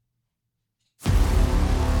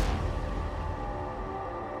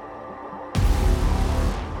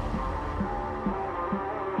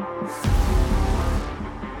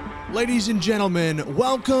Ladies and gentlemen,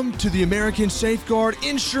 welcome to the American Safeguard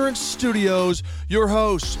Insurance Studios. Your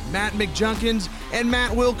hosts, Matt McJunkins and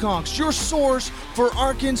Matt Wilcox, your source for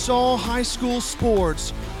Arkansas high school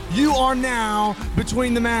sports. You are now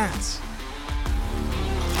between the mats.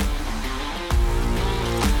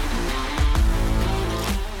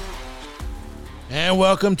 And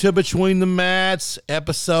welcome to Between the Mats,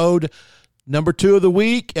 episode number 2 of the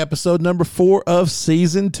week, episode number 4 of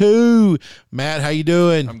season 2. Matt, how you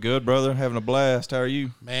doing? I'm good, brother. Having a blast. How are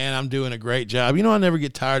you? Man, I'm doing a great job. You know, I never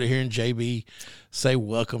get tired of hearing JB say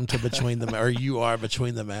welcome to Between the Mats, or you are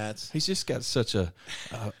Between the Mats. He's just got such a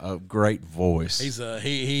great voice.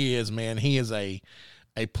 He is, man. He is a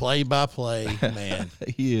play-by-play man.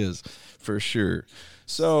 He is, for sure.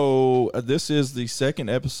 So this is the second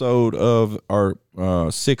episode of our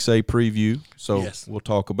 6A preview. So yes, we'll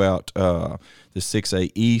talk about the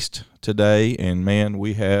 6A East today. And, man,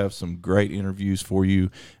 we have some great interviews for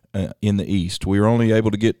you in the East. We were only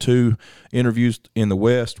able to get 2 interviews in the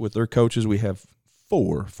West with their coaches. We have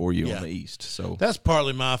 4 for you on the East. So that's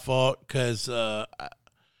partly my fault because,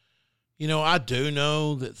 you know, I do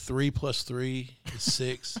know that 3 plus 3 is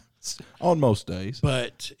 6. On most days.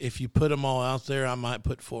 But if you put them all out there, I might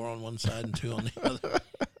put 4 on one side and 2 on the other.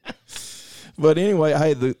 But anyway,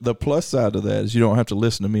 hey, the plus side of that is you don't have to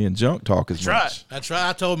listen to me and junk talk as much. That's right.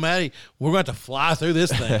 I told Maddie we're going to fly through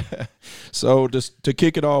this thing. So just to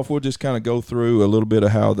kick it off, we'll just kind of go through a little bit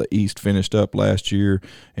of how the East finished up last year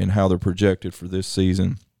and how they're projected for this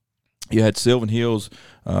season. You had Sylvan Hills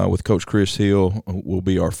with Coach Chris Hill will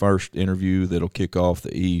be our first interview that'll kick off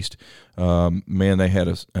the East. Man, they had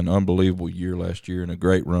an unbelievable year last year and a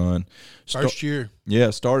great run. First year. Yeah,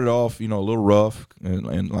 started off, a little rough,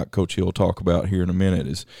 and like Coach Hill will talk about here in a minute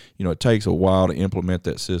is, it takes a while to implement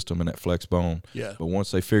that system and that flex bone. Yeah. But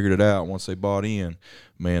once they figured it out, once they bought in,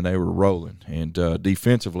 man, they were rolling. And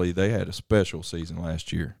defensively, they had a special season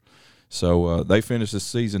last year. So they finished the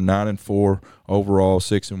season 9-4 overall,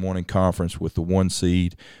 6-1 in conference with the 1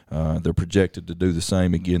 seed. They're projected to do the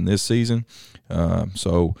same again this season. We're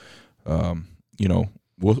kind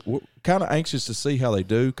of anxious to see how they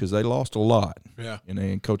do because they lost a lot. Yeah,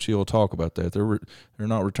 and Coach Hill will talk about that. They're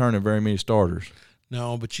not returning very many starters.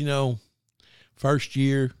 No, but first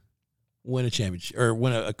year win a championship or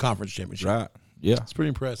win a conference championship. Right. Yeah, it's pretty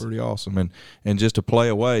impressive. Pretty awesome, and just to play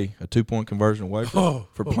away, a 2-point conversion away for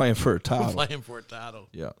playing for a title. Playing for a title.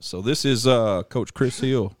 Yeah. So this is Coach Chris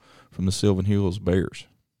Hill from the Sylvan Hills Bears.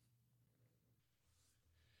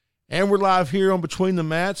 And we're live here on Between the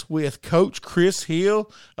Mats with Coach Chris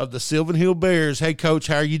Hill of the Sylvan Hill Bears. Hey, Coach,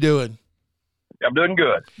 how are you doing? I'm doing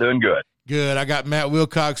good. Good. I got Matt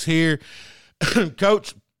Wilcox here.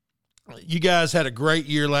 Coach, you guys had a great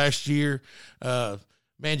year last year.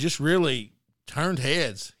 Man, just really turned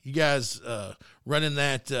heads. You guys running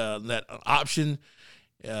that option.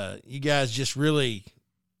 You guys just really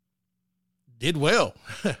did well.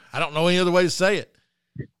 I don't know any other way to say it.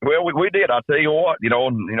 Well, we did. I'll tell you what.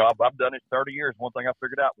 I've done this 30 years. One thing I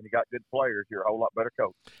figured out: when you got good players, you're a whole lot better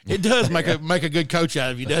coach. It does make a good coach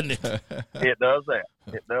out of you, doesn't it? It does that.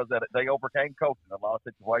 It does that. They overcame coaching in a lot of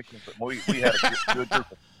situations, but we had a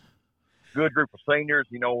good group of seniors.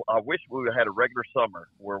 I wish we would have had a regular summer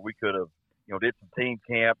where we could have did some team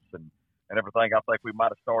camps and everything. I think we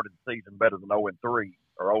might have started the season better than 0-3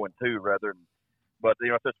 or 0-2 rather. But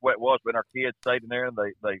that's just the way it was. When our kids stayed in there and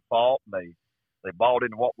they fought and they bought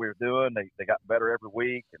into what we were doing. They got better every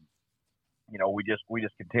week, and we just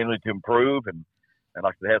continued to improve. And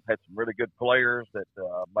like I said, had some really good players that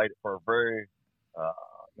made it for a very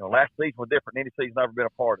last season was different than any season I've ever been a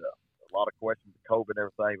part of. A lot of questions of COVID and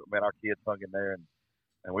everything, but man, our kids hung in there and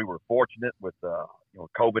we were fortunate with,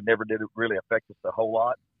 COVID never did really affect us a whole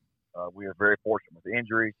lot. We were very fortunate with the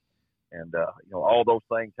injuries and, all those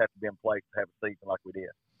things have to be in place to have a season like we did.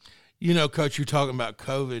 Coach, you're talking about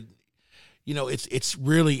COVID. It's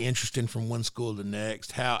really interesting from one school to the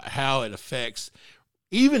next, how it affects,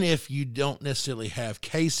 even if you don't necessarily have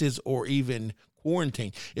cases or even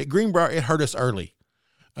quarantine. At Greenbrier, it hurt us early.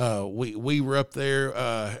 We were up there,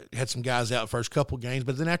 had some guys out first couple games,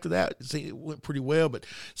 but then after that, it went pretty well. But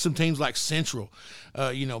some teams like Central,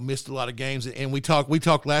 missed a lot of games. And we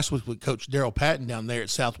talked last week with Coach Daryl Patton down there at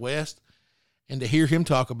Southwest, and to hear him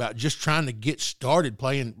talk about just trying to get started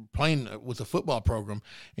playing with the football program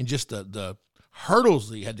and just the hurdles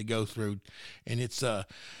that he had to go through. And it's,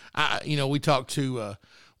 we talked to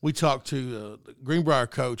the Greenbrier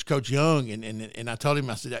Coach Young, and I told him,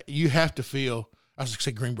 I said, you have to feel. I was going to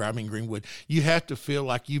say Greenbrier, I mean Greenwood. You have to feel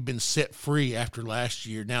like you've been set free after last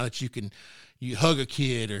year. Now that you hug a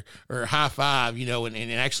kid or high five,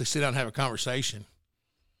 and actually sit down and have a conversation.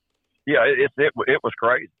 Yeah, it was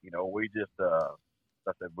crazy. You know, we just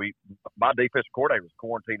I said my defensive coordinator was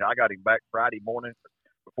quarantined. I got him back Friday morning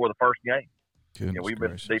before the first game. Goodness You know, we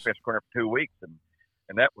gracious. missed defensive coordinator for 2 weeks,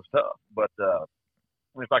 and that was tough. But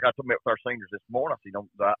it's like I told me with our seniors this morning. I said, you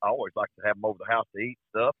know, I always like to have them over the house to eat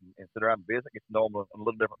stuff and sit around and visit, get to know them on a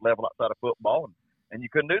little different level outside of football, and you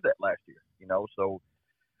couldn't do that last year. You know, so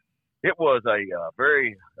it was a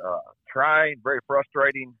very trying, very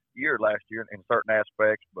frustrating year last year in certain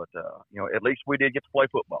aspects. But you know, at least we did get to play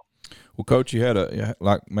football. Well, Coach, you had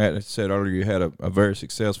like Matt said earlier, you had a very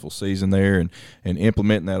successful season there, and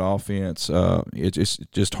implementing that offense, it's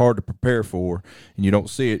just hard to prepare for, and you don't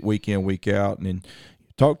see it week in, week out. And then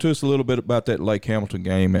talk to us a little bit about that Lake Hamilton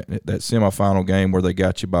game, that semifinal game where they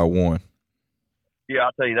got you by 1. Yeah,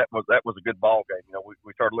 I'll tell you, that was a good ball game. You know,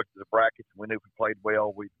 we started looking at the brackets, and we knew if we played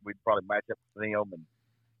well, we'd probably match up with them,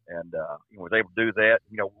 and you know, was able to do that.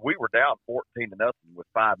 You know, we were down 14-0 with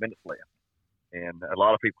 5 minutes left. And a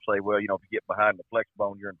lot of people say, well, you know, if you get behind the flex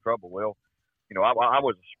bone, you're in trouble. Well, you know, I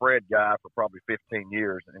was a spread guy for probably 15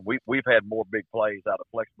 years, and we've had more big plays out of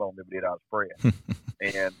flex bone than we did out of spread.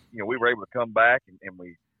 And, you know, we were able to come back, and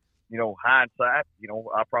we, you know, hindsight, you know,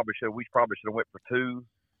 we probably should have went for 2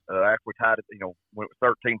 after we tied it, you know, when it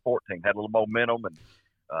was 13-14, had a little momentum. And,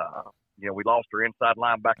 you know, we lost our inside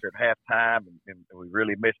linebacker at halftime, and we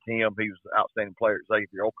really missed him. He was an outstanding player at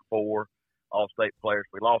Xavier Okafor. All-state players.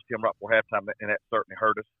 We lost him right before halftime, and that certainly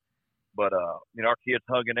hurt us. But, you know, our kids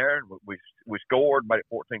hung in there, and we scored, made it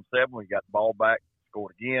 14-7. We got the ball back,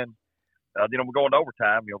 scored again. Then we're going to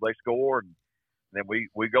overtime. You know, they scored, and then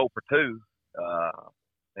we go for 2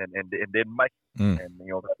 and didn't make it. And,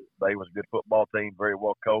 you know, they was a good football team, very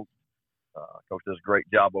well coached. Coach does a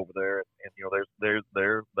great job over there. And you know, they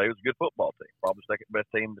was a good football team, probably the second best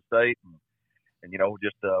team in the state. And you know,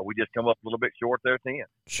 we just come up a little bit short there at the end.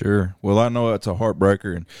 Sure. Well, I know that's a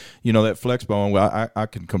heartbreaker, and you know that flex bone. I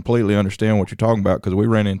can completely understand what you're talking about because we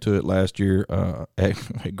ran into it last year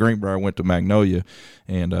at Greenbrier. Went to Magnolia,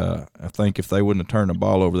 and I think if they wouldn't have turned the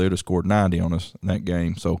ball over, they'd have scored 90 on us in that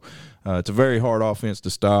game. So it's a very hard offense to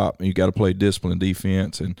stop. You got to play disciplined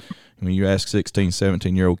defense, and when you ask 16,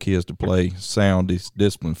 17-year-old kids to play sound,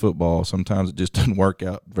 disciplined football, sometimes it just doesn't work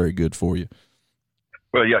out very good for you.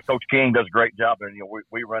 Well, yeah, Coach King does a great job, and you know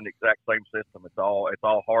we run the exact same system. It's all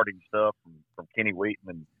Harding stuff from Kenny Wheaton,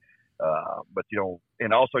 and but you know,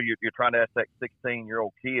 and also you're trying to ask that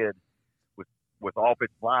 16-year-old kid with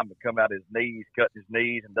offensive linemen come out his knees, cutting his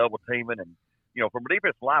knees, and double teaming, and you know, from a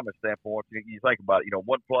defensive lineman standpoint, you think about it. You know,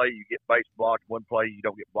 one play you get base blocked, one play you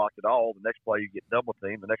don't get blocked at all. The next play you get double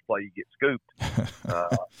teamed, the next play you get scooped.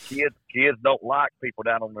 Kids don't like people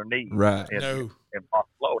down on their knees, right? And block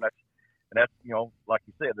low. And that's, you know, like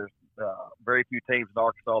you said, there's very few teams in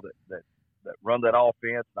Arkansas that run that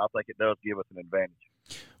offense, and I think it does give us an advantage.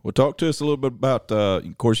 Well, talk to us a little bit about,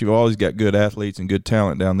 of course, you've always got good athletes and good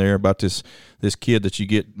talent down there, about this kid that you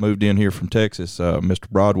get moved in here from Texas, Mr.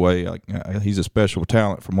 Broadway. He's a special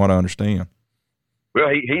talent from what I understand. Well,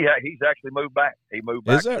 he's actually moved back. He moved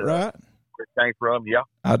back. Is that right? Where he came from, yeah.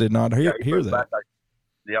 I did not hear that.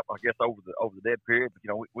 Yep, I guess over the dead period. But, you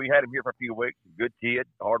know, we had him here for a few weeks. A good kid,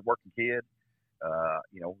 hard-working kid.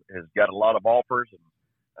 You know, has got a lot of offers. And,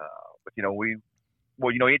 but, you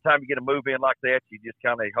know, anytime you get a move in like that, you just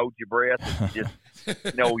kind of hold your breath. And you just,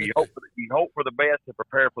 you know, you hope for the best and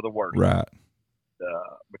prepare for the worst. Right.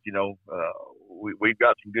 But, you know, we've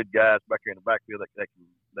got some good guys back here in the backfield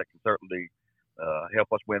that can certainly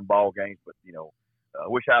help us win ball games. But, you know, I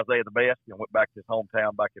wish Isaiah the best. You know, went back to his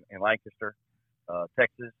hometown back in Lancaster.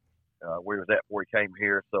 Texas, where he was at before he came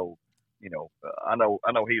here. So, you know, I know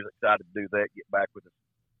he was excited to do that, get back with his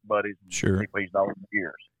buddies and people he's known for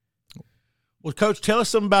years. Well, Coach, tell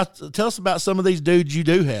us about some of these dudes you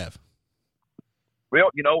do have. Well,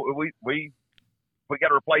 you know, we got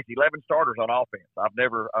to replace 11 starters on offense. I've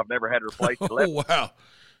never had to replace 11. Oh, wow.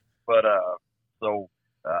 But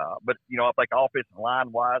but you know, I think offensive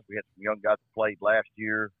line wise, we had some young guys that played last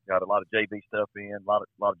year. Got a lot of JV stuff in, a lot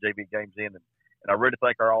of JV games in, and I really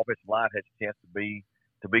think our offensive line has a chance to be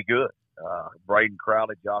good. Braden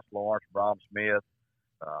Crowley, Josh Lawrence, Brom Smith,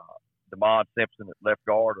 Damon Simpson at left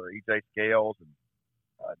guard, or EJ Scales, and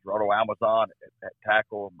Gerardo Amazon at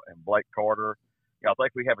tackle, and Blake Carter. You know, I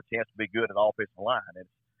think we have a chance to be good at offensive line, and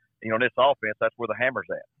you know, in this offense, that's where the hammer's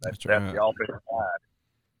at. That's right. The offensive line.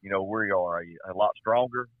 You know, we are a lot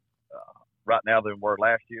stronger right now than we were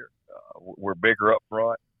last year. We're bigger up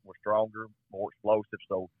front. We're stronger, more explosive.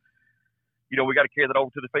 So, you know, we got to carry that over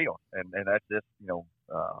to the field, and that's just, you know,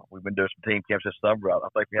 we've been doing some team camps this summer. I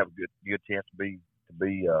think we have a good chance to be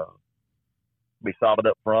solid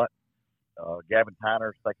up front. Gavin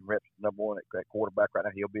Tyner's taking reps number one at quarterback right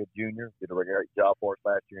now. He'll be a junior. Did a great job for us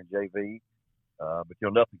last year in JV. But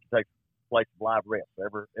nothing can take place of live reps.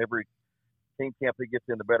 Every team camp he gets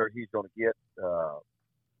in, the better he's going to get.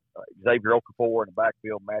 Xavier Okafor in the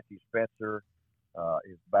backfield. Matthew Spencer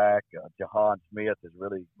is back. Jahan Smith is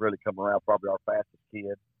really come around. Probably our fastest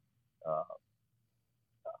kid.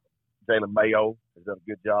 Jalen Mayo has done a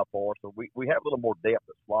good job for us. So we have a little more depth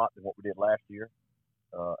at slot than what we did last year.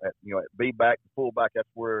 At B-back, the fullback, that's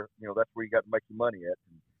where you got to make your money at.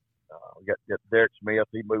 And, we got Derek Smith.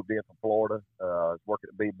 He moved in from Florida. Is working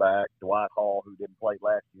at B-back. Dwight Hall, who didn't play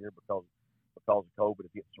last year because of COVID,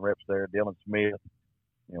 is getting some reps there. Dylan Smith,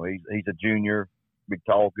 he's a junior, big,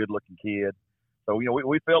 tall, good-looking kid. So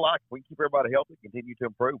we feel like if we can keep everybody healthy, continue to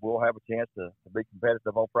improve, we'll have a chance to be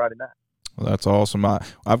competitive on Friday night. Well, that's awesome.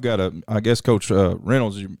 I've got I guess Coach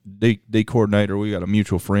Reynolds, your D coordinator, we got a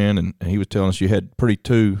mutual friend, and he was telling us you had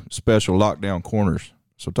two special lockdown corners.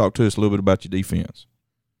 So talk to us a little bit about your defense.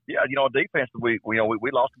 Yeah, defense, we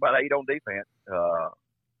lost about 8 on defense.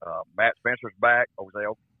 Matt Spencer's back.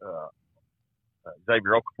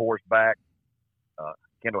 Xavier Okafor's back.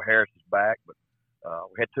 Kendall Harris is back. But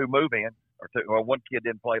we had 2 move-in. One kid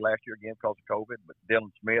didn't play last year again because of COVID, but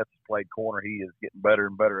Dylan Smith has played corner. He is getting better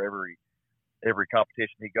and better every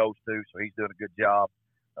competition he goes to, so he's doing a good job.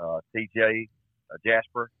 TJ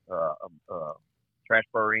Jasper,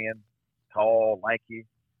 transfer in, tall, lanky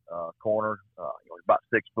corner. He's about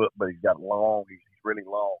 6 foot, but he's really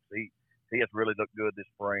long. So he has really looked good this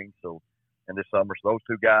spring. And this summer, so those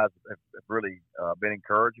 2 guys have really been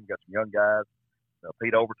encouraging. We've got some young guys.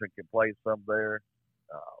 Pete Overton can play some there.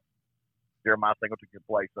 Jeremiah Singleton can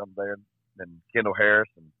play some there. Then Kendall Harris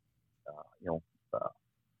and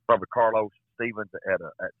probably Carlos Stevens at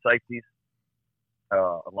safeties,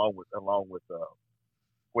 along with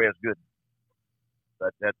Quez Gooden.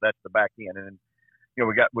 That's the back end, and then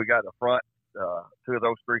we got a front. 2 of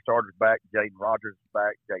those 3 starters back. Jaden Rogers is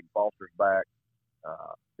back. Jaden Foster's back.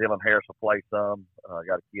 Dylan Harris will play some.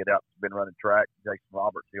 Got a kid out that's been running track. Jason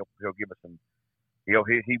Roberts. He'll give us some.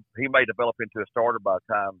 He may develop into a starter by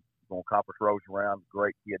the time conference rolls around.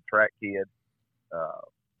 Great kid, track kid.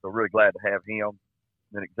 So really glad to have him.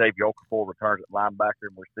 Then Xavier Okafor returns at linebacker,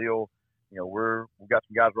 and we're still, we've got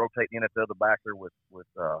some guys rotating in at the other backer with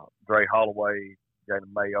Dre Holloway,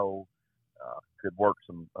 Jalen Mayo. Could work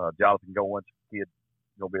some Jonathan Goins, kid,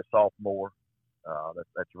 going to be a sophomore.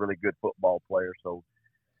 That's a really good football player. So,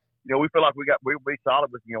 we feel like we'll be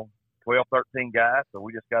solid with 12, 13 guys. So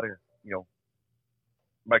we just got to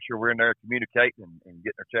make sure we're in there communicating and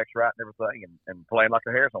getting our checks right and everything, and playing like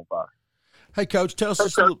our hair's on fire. Hey, Coach, tell us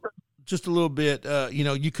just a little bit.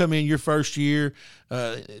 You come in your first year,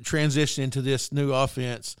 transition into this new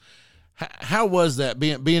offense. How was that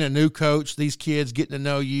being a new coach? These kids getting to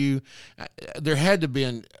know you. There had to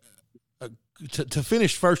be to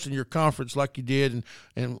finish first in your conference like you did,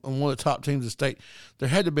 and one of the top teams in the state. There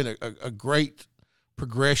had to have been a great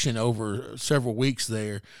progression over several weeks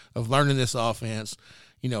there of learning this offense.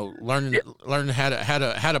 Learning how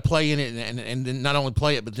to play in it and then not only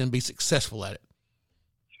play it but then be successful at it.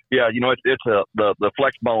 Yeah, it's the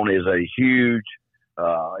flex bone is a huge.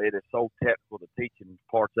 It is so technical. The teaching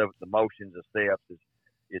parts of it, the motions, the steps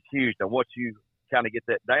is huge. And once you kind of get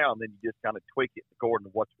that down, then you just kind of tweak it according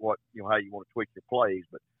to what how you want to tweak your plays.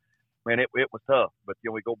 But man, it was tough. But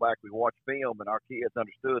we go back, we watch film, and our kids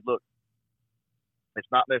understood. Look,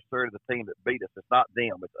 it's not necessarily the team that beat us. It's not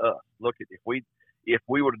them. It's us. Look, if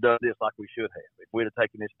we would have done this like we should have, if we'd have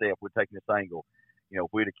taken this step, we'd taken this angle,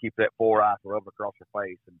 if we'd have kept that 4-eye rubbing across our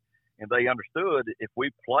face, and they understood if we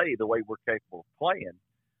play the way we're capable of playing,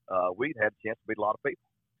 we'd had a chance to beat a lot of people.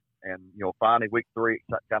 And finally, week 3, it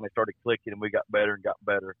kind of started clicking, and we got better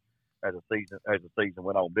as the season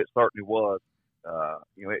went on. But it certainly was,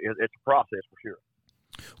 it's a process for sure.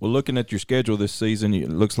 Well, looking at your schedule this season, it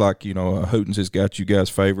looks like Hootens has got you guys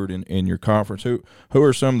favored in your conference. Who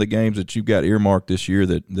are some of the games that you've got earmarked this year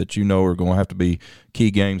that are going to have to be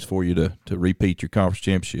key games for you to repeat your conference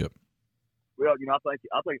championship? Well, I think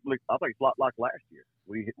it's a lot like last year.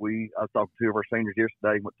 I was talking to 2 of our seniors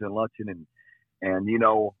yesterday, went to a luncheon, and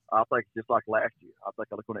I think it's just like last year. I think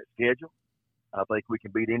I look on that schedule. I think we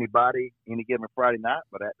can beat anybody any given Friday night,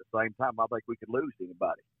 but at the same time, I think we could lose to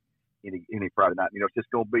anybody any Friday night. It's just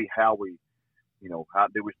going to be how we, how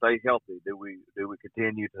do we stay healthy? Do we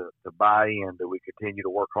continue to buy in? Do we continue to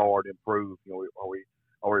work hard, improve? Are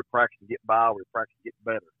we practicing to get by? Are we practicing to get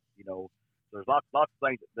better? There's lots of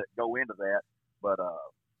things that go into that, but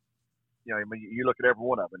you look at every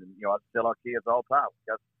one of them, and I tell our kids all the time,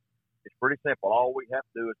 it's pretty simple. All we have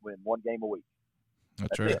to do is win 1 game a week.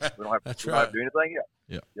 That's It. right. We don't have, That's we don't have to do anything else.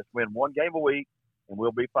 Yeah. Just win one game a week, and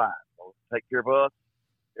we'll be fine. We'll take care of us.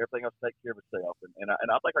 Everything else will take care of itself. And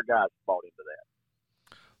I think our guys bought into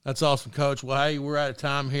that. That's awesome, Coach. Well, hey, we're out of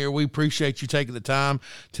time here. We appreciate you taking the time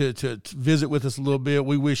to visit with us a little bit.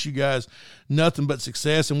 We wish you guys nothing but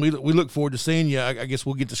success, and we look forward to seeing you. I guess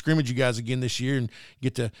we'll get to scrimmage you guys again this year and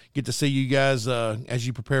get to see you guys as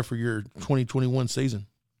you prepare for your 2021 season.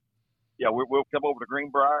 Yeah, we'll come over to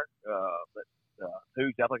Greenbrier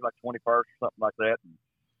Tuesday, I think like 21st or something like that,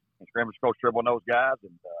 and scrimmage Coach Tribble and those guys,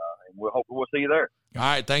 and we'll see you there. All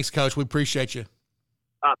right, thanks, Coach. We appreciate you.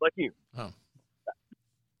 Thank you.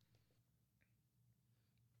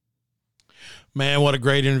 Man, what a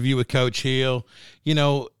great interview with Coach Hill. You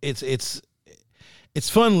know, it's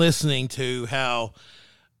fun listening to how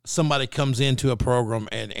somebody comes into a program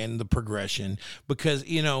and the progression, because,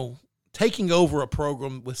 you know, taking over a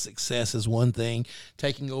program with success is one thing.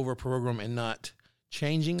 Taking over a program and not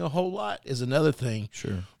changing a whole lot is another thing.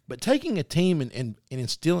 Sure. But taking a team and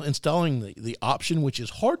installing the option, which is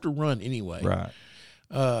hard to run anyway.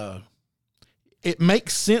 Right. It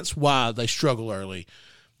makes sense why they struggle early.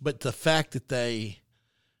 But the fact that they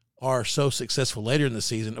are so successful later in the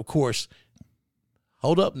season, of course,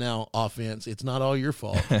 hold up now, offense. It's not all your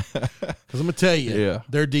fault. Because I'm going to tell you,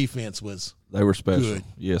 their defense was They were special. good.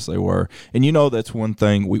 Yes, they were. And, you know, that's one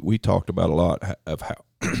thing we talked about a lot of how,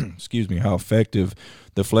 excuse me, how effective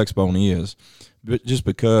the Flexbone is. But just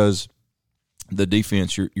because the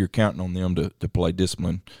defense, you're counting on them to play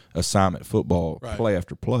discipline assignment football, Right. play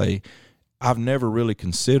after play. I've never really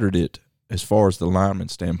considered it as far as the lineman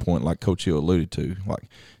standpoint, like Coach Hill alluded to. Like,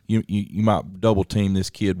 you might double team this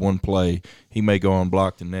kid one play, he may go on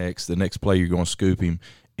block the next play you're going to scoop him.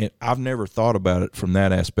 And I've never thought about it from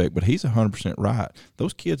that aspect, but he's 100% right.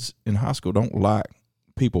 Those kids in high school don't like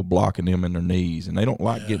people blocking them in their knees, and they don't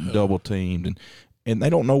like getting double teamed, and they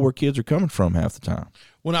don't know where kids are coming from half the time.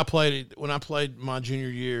 When I played my junior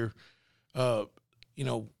year, you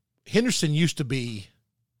know, Henderson used to be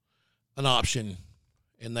an option,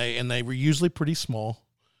 and they were usually pretty small.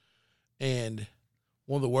 And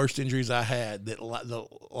one of the worst injuries I had that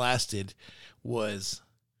lasted was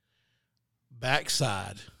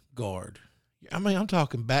backside guard. I mean, I'm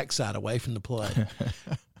talking backside away from the play,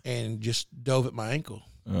 and just dove at my ankle.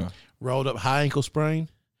 Rolled up high ankle sprain,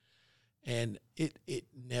 and it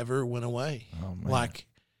never went away. Oh, man. Like,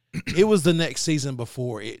 it was the next season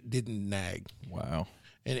before it didn't nag. Wow.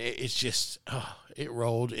 And it's just, it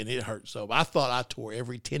rolled and it hurt so. I thought I tore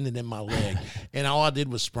every tendon in my leg, and all I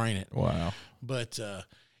did was sprain it. Wow. But,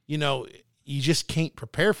 you know, you just can't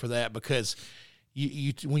prepare for that, because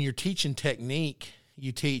you when you're teaching technique,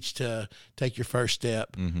 you teach to take your first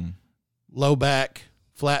step, low back,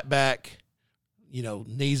 flat back, you know,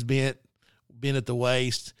 knees bent at the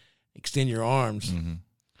waist, extend your arms.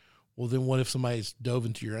 Well, then what if somebody's dove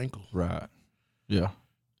into your ankle? Right. Yeah.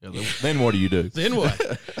 Then what do you do? Then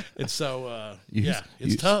what? And so,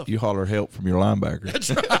 it's tough. You holler help from your linebacker. That's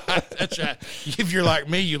right. That's right. If you're like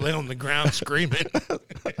me, you lay on the ground screaming.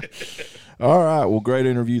 All right. Well, great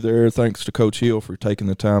interview there. Thanks to Coach Hill for taking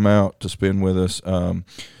the time out to spend with us.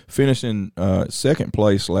 Finishing second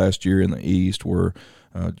place last year in the East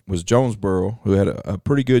was Jonesboro, who had a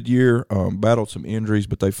pretty good year, battled some injuries,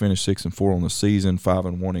 but they finished 6-4 on the season,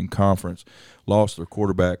 5-1 in conference. Lost their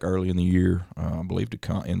quarterback early in the year, I believe,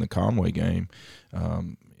 in the Conway game.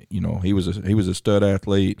 You know, he was a stud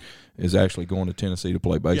athlete. Is actually going to Tennessee to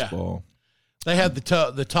play baseball. They had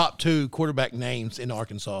the top two quarterback names in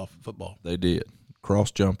Arkansas football. They did.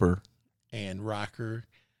 Cross jumper and Riker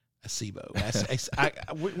Acebo.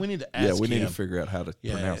 We need to ask Yeah, we need him. to figure out how to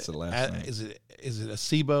pronounce the last name. Is it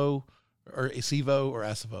Acebo or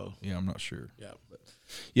Acebo? Yeah, I'm not sure. Yeah.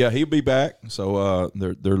 Yeah, he'll be back. So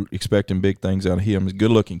they're expecting big things out of him. He's a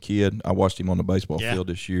good-looking kid. I watched him on the baseball field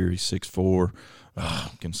this year. He's 6'4",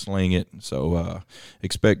 can sling it. So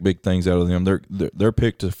expect big things out of them. They're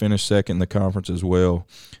picked to finish second in the conference as well.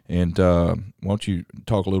 And why don't you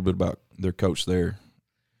talk a little bit about their coach there?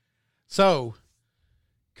 So,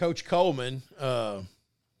 Coach Coleman, I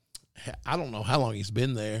don't know how long he's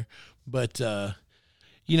been there, but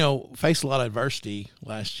you know, faced a lot of adversity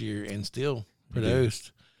last year and still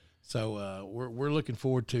produced. So we're looking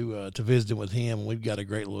forward to visiting with him. We've got a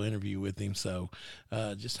great little interview with him. So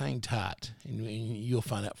just hang tight, and you'll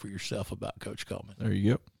find out for yourself about Coach Coleman. There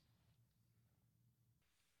you go.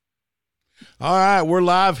 All right, we're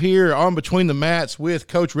live here on Between the Mats with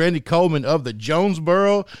Coach Randy Coleman of the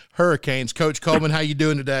Jonesboro Hurricanes. Coach Coleman, how you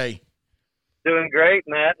doing today? Doing great,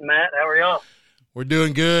 Matt. Matt, how are y'all? We're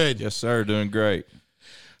doing good. Yes, sir. Doing great.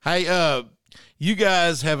 Hey, you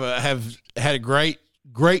guys have had a great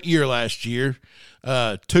great year last year,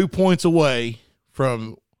 2 points away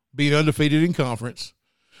from being undefeated in conference.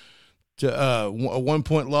 To a 1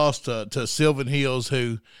 point loss to Sylvan Hills,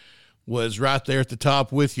 who was right there at the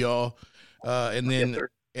top with y'all, and then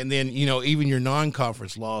even your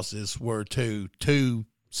non-conference losses were to two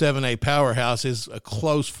 7A powerhouses, a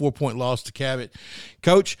close 4 point loss to Cabot.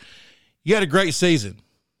 Coach, you had a great season.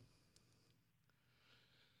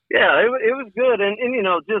 Yeah, it was good, and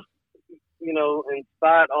just in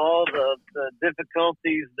spite all the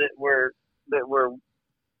difficulties that were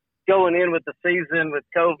going in with the season with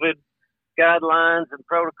COVID guidelines and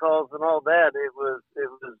protocols and all that, it was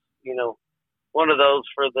one of those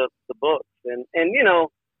for the books. And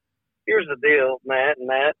here's the deal, Matt.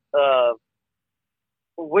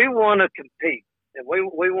 We want to compete, and we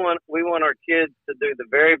want our kids to do the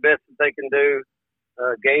very best that they can do,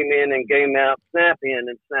 game in and game out, snap in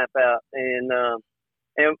and snap out, and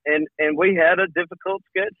we had a difficult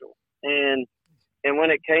schedule, and when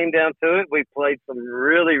it came down to it, we played some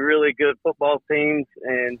really, really good football teams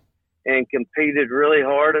and competed really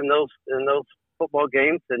hard in those football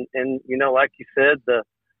games. And like you said, the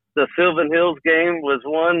Sylvan Hills game was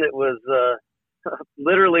one that was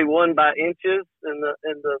literally won by inches in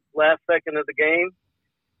the last second of the game.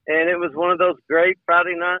 And it was one of those great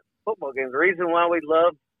Friday night football games. The reason why we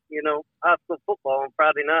love, high school football on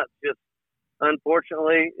Friday nights, just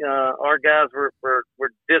unfortunately, our guys were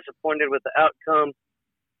disappointed with the outcome.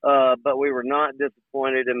 But we were not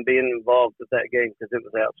disappointed in being involved with that game because it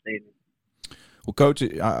was outstanding. Well, Coach,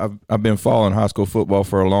 I've been following high school football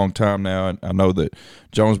for a long time now, and I know that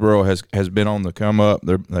Jonesboro has been on the come up.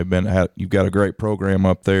 You've got a great program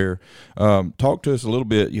up there. Talk to us a little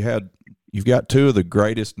bit. You've got two of the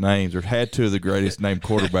greatest names, or had two of the greatest named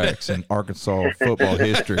quarterbacks in Arkansas football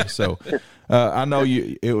history. So I know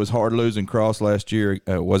it was hard losing Cross last year.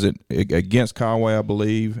 Was it against Conway, I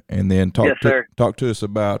believe? And then talk to us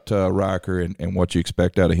about Riker and what you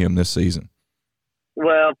expect out of him this season.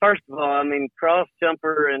 Well, first of all, Cross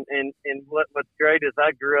jumper, and what's great is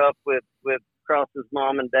I grew up with Cross's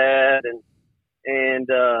mom and dad and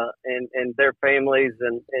their families,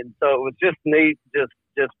 and so it was just neat just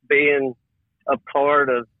being a part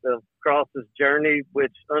of Cross's journey,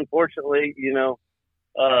 which unfortunately,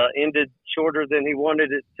 ended shorter than he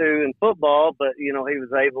wanted it to in football, but he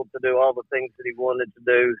was able to do all the things that he wanted to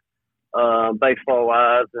do baseball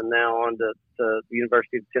wise, and now on to the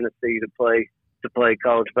University of Tennessee to play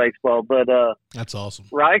college baseball. But that's awesome.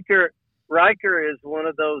 Riker is one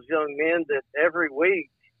of those young men that every week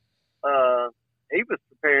he was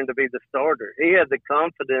preparing to be the starter. He had the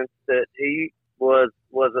confidence that he was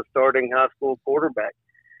a starting high school quarterback,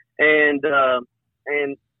 and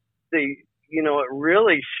it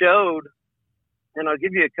really showed. And I'll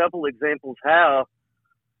give you a couple examples how.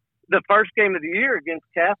 The first game of the year against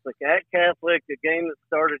Catholic, at Catholic, a game that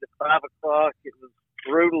started at 5:00. It was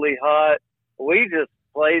brutally hot. We just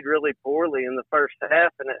played really poorly in the first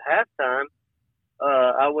half, and at halftime,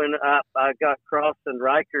 I got Cross and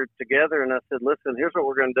Riker together, and I said, "Listen, here's what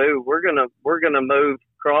we're going to do. We're gonna move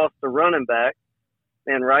Cross to running back,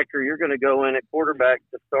 and Riker, you're going to go in at quarterback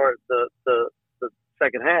to start the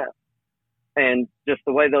second half." And just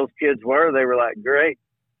the way those kids were, they were like, "Great,"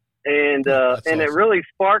 and awesome. It really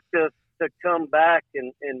sparked us to come back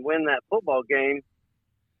and win that football game.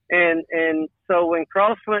 And so when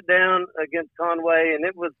Cross went down against Conway, and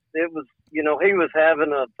it was he was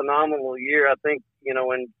having a phenomenal year. I think in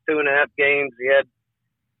 2.5 games he had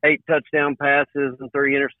 8 touchdown passes and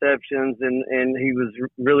 3 interceptions, and he was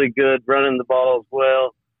really good running the ball as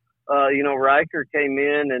well. Riker came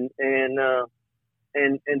in and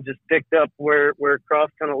just picked up where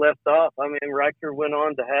Cross kind of left off. Riker went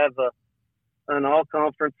on to have an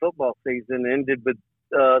all-conference football season, ended with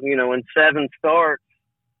in 7 starts.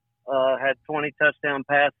 Had 20 touchdown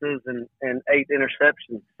passes and 8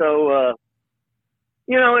 interceptions. So,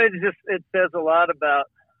 it says a lot about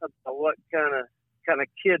what kind of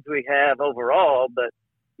kids we have overall. But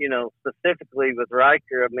specifically with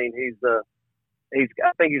Riker, I think he's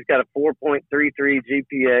got a 4.33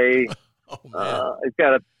 GPA. Oh, he's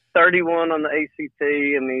got a 31 on the ACT.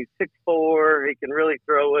 He's 6'4". He can really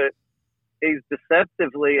throw it. He's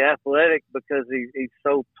deceptively athletic because he's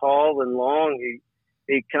so tall and long.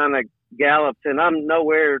 He kind of gallops, and I'm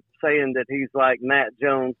nowhere saying that he's like Matt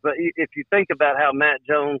Jones, but if you think about how Matt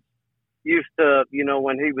Jones used to,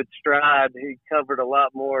 when he would stride, he covered a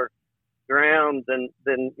lot more ground than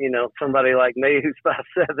somebody like me who's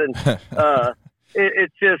 5'7".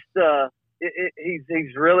 It's just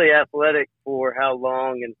he's really athletic for how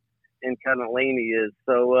long and kind of lean he is.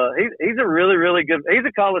 So he's a really, really good. He's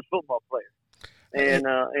a college football player.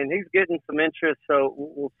 and he's getting some interest. So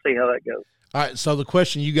we'll see how that goes. All right. So the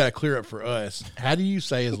question you got to clear up for us: how do you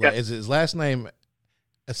say his is his last name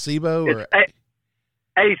Acebo or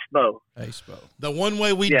Acebo? Acebo. The one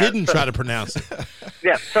way we didn't try to pronounce it.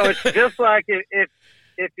 Yeah. So it's just like if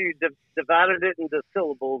you divided it into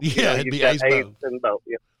syllables. Yeah, it'd be Acebo.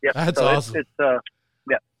 Yeah. That's so awesome. It's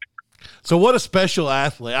So what a special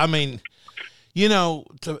athlete. I mean,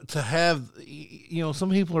 to have, some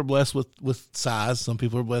people are blessed with size. Some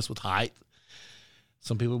people are blessed with height.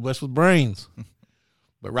 Some people are blessed with brains.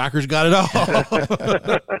 But Riker's got it all.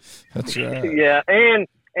 That's right. Yeah, and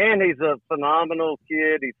he's a phenomenal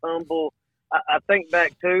kid. He's humble. I think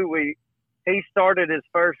back to he started his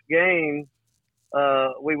first game.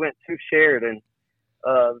 We went to Sheridan. It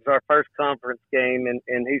was our first conference game,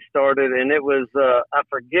 and he started, and it was I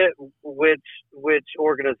forget which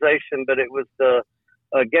organization, but it was the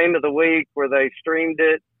game of the week where they streamed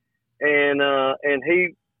it, and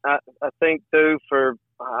he I think threw for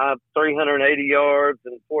 380 yards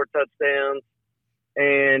and 4 touchdowns,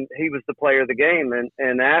 and he was the player of the game.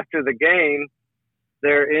 And after the game,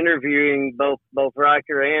 they're interviewing both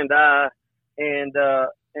Riker and I,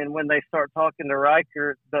 and when they start talking to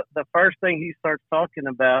Riker, the first thing he starts talking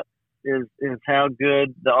about is how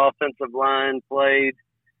good the offensive line played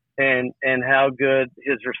and how good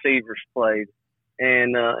his receivers played.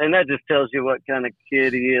 And that just tells you what kind of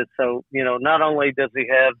kid he is. So, not only does he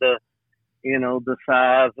have the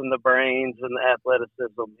size and the brains and the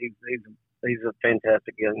athleticism, he's a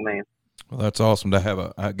fantastic young man. Well, that's awesome to have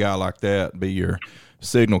a guy like that be your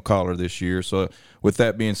signal caller this year. So with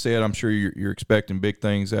that being said, I'm sure you're expecting big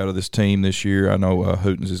things out of this team this year. I know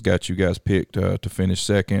Hootens has got you guys picked to finish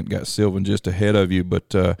second, got Sylvan just ahead of you, but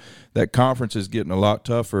that conference is getting a lot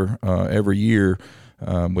tougher every year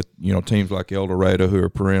with, teams like El Dorado who are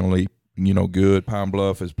perennially, good. Pine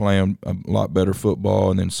Bluff is playing a lot better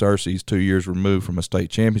football, and then Searcy's 2 years removed from a state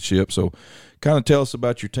championship. So kind of tell us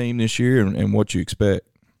about your team this year and what you expect.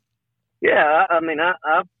 Yeah, I mean,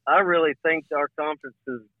 I really think our conference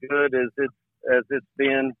is good as it's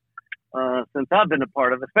been since I've been a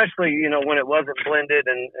part of it, especially, when it wasn't blended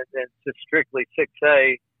and it's just strictly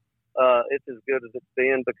 6A. It's as good as it's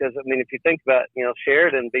been because, I mean, if you think about,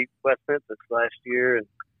 Sheridan beat West Memphis last year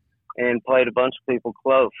and played a bunch of people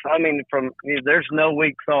close. I mean, there's no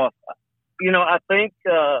weeks off. I think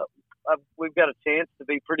we've got a chance to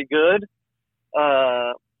be pretty good.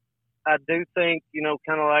 I do think,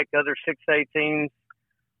 kind of like other 6A teams,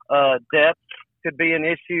 depth could be an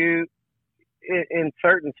issue in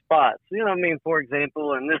certain spots. For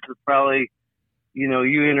example, and this is probably, you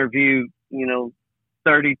interview,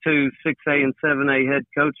 32 6A and 7A head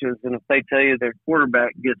coaches, and if they tell you their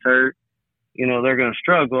quarterback gets hurt, they're going to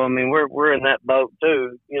struggle. I mean, we're in that boat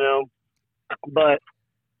too, but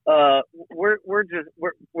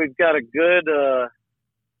we've got a good,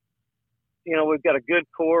 we've got a good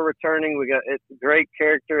core returning. It's great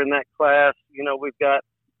character in that class. We've got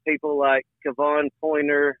people like Kevon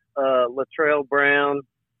Pointer, Latrell Brown,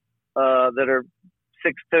 that are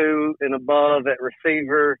 6'2" and above at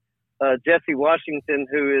receiver. Jesse Washington,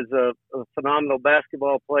 who is a phenomenal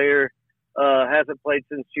basketball player, hasn't played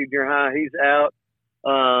since junior high. He's out,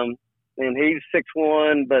 and he's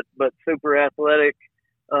 6'1", but super athletic.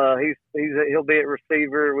 He'll be at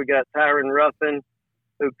receiver. We got Tyron Ruffin,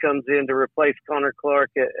 who comes in to replace Connor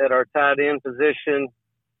Clark at our tight end position.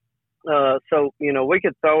 So, we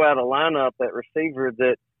could throw out a lineup at receiver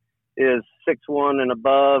that is 6'1" and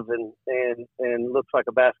above and looks like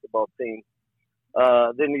a basketball team.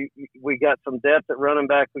 Then we got some depth at running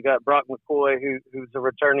back. We got Brock McCoy, who's a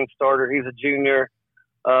returning starter. He's a junior.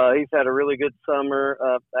 He's had a really good summer.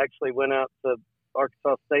 Actually went out to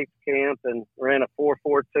Arkansas State's camp and ran a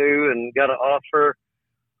 4.42 and got an offer.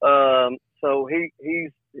 So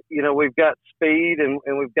he's, we've got speed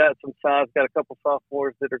and we've got some size, got a couple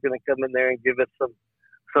sophomores that are going to come in there and give us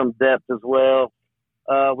some depth as well.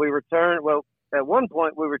 At one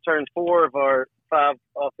point we returned 4 of our 5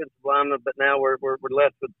 offensive linemen, but now we're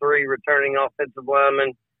left with 3 returning offensive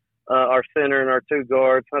linemen, our center and our 2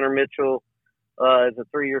 guards. Hunter Mitchell is a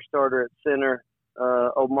 3-year starter at center.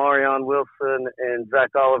 Omarion Wilson and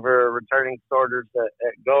Zach Oliver are returning starters at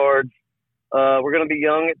guards. We're going to be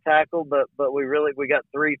young at tackle, but we got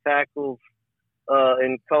 3 tackles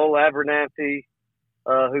in Cole Abernathy,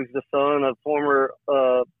 who's the son of former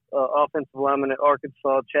offensive lineman at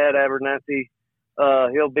Arkansas, Chad Abernathy.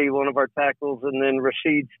 He'll be one of our tackles, and then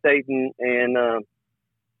Rashid Staten and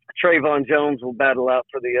Trayvon Jones will battle out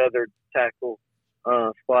for the other tackle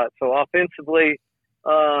spot. So offensively,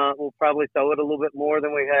 We'll probably throw it a little bit more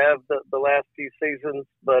than we have the last few seasons.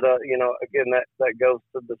 But, again, that goes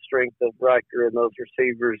to the strength of Riker and those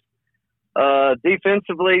receivers.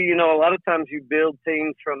 Defensively, a lot of times you build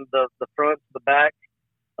teams from the front to the back.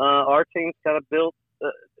 Our team's kind of built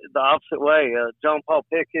the opposite way. John Paul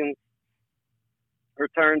Pickens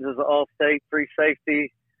returns as an all-state free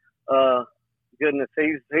safety. Goodness,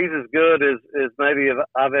 he's as good as maybe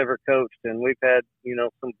I've ever coached, and we've had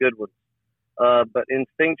some good ones. But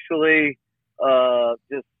instinctually,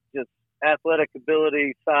 just athletic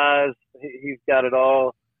ability, size, he's got it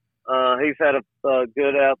all. He's had a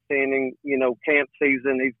good, outstanding camp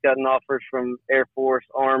season. He's gotten offers from Air Force,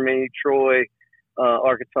 Army, Troy,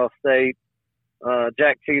 Arkansas State.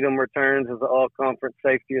 Jack Cheatham returns as an all-conference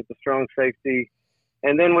safety, as a strong safety.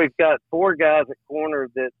 And then we've got 4 guys at corner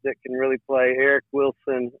that can really play. Eric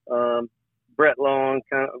Wilson, Brett Long.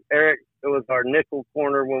 Eric was our nickel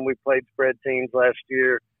corner when we played spread teams last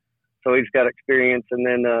year, so he's got experience. And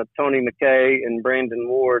then Tony McKay and Brandon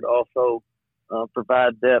Ward also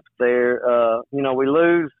provide depth there. We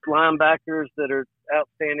lose linebackers that are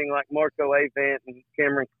outstanding, like Marco Avant and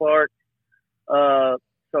Cameron Clark.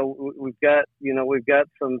 So we've got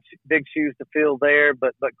some big shoes to fill there.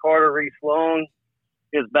 But Carter Reese Long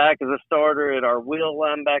is back as a starter at our will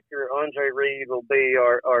linebacker. Andre Reed will be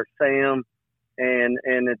our Sam, and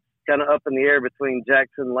it's kind of up in the air between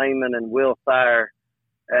Jackson Lehman and Will Thayer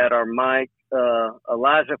at our Mike.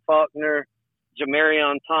 Elijah Faulkner,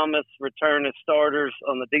 Jamarion Thomas return as starters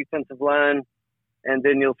on the defensive line, and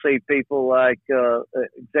then you'll see people like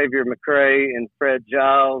Xavier McCray and Fred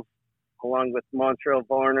Giles, along with Montrell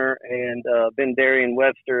Varner and Ben Darian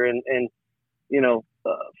Webster, and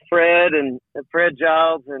Fred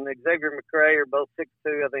Giles and Xavier McCray are both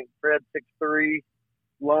 6'2". I think Fred's 6'3",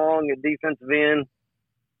 long at defensive end.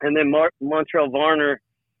 And then Montrell Varner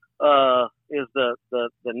is the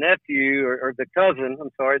nephew or the cousin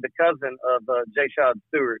of Jayshad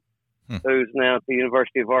Stewart, who's now at the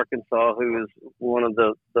University of Arkansas, who is one of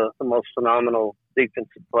the most phenomenal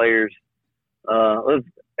defensive players.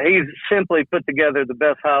 He's simply put together the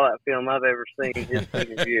best highlight film I've ever seen his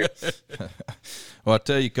senior year. Well, I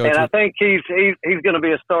tell you, Coach, and I think he's going to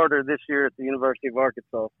be a starter this year at the University of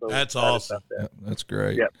Arkansas. So that's awesome. That's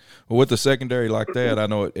great. Yep. Well, with a secondary like that, I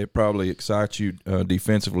know it probably excites you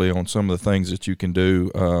defensively on some of the things that you can do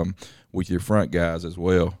with your front guys as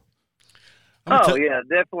well. Yeah,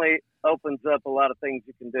 definitely opens up a lot of things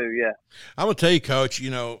you can do. Yeah, I'm gonna tell you, Coach.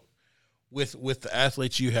 With the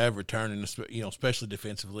athletes you have returning, especially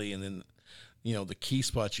defensively, and then, the key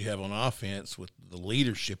spots you have on offense with the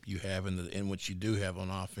leadership you have and what you do have on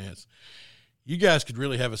offense, you guys could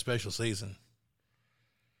really have a special season.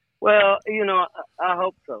 Well, I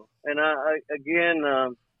hope so. And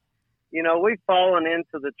we've fallen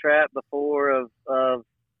into the trap before of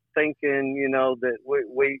thinking, that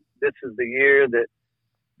we this is the year that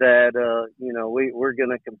we're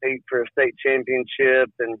going to compete for a state championship,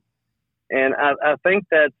 and I think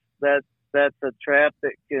that's a trap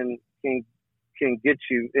that can get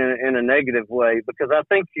you in a negative way, because I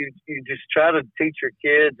think you just try to teach your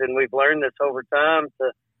kids, and we've learned this over time,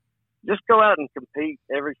 to just go out and compete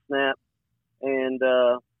every snap. And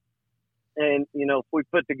if we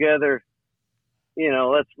put together,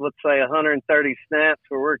 let's say 130 snaps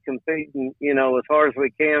where we're competing, as hard as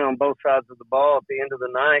we can on both sides of the ball at the end of the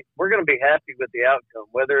night, we're going to be happy with the outcome,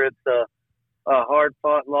 whether it's a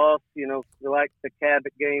hard-fought loss, like the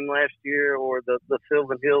Cabot game last year, or the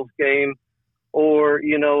Sylvan Hills game, or,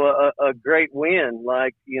 a great win,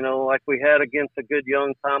 like we had against a good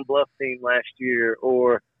young Pine Bluff team last year,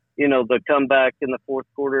 or, the comeback in the fourth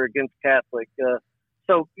quarter against Catholic.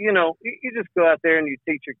 So, you just go out there and you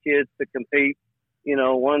teach your kids to compete,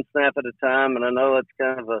 one snap at a time. And I know that's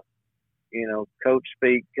kind of a, coach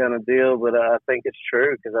speak kind of deal, but I think it's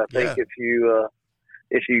true, because I think if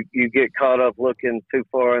you get caught up looking too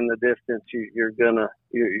far in the distance, you're gonna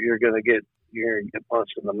get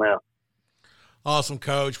punched in the mouth. Awesome,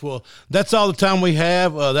 Coach. Well, that's all the time we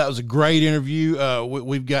have. That was a great interview.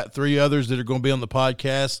 We've got 3 others that are going to be on the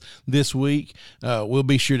podcast this week. We'll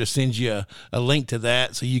be sure to send you a link to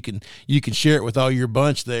that so you can share it with all your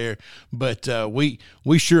bunch there. But we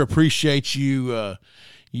sure appreciate you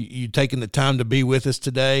taking the time to be with us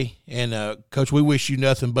today. And, Coach, we wish you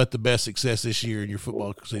nothing but the best success this year in your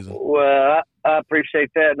football season. Well, I appreciate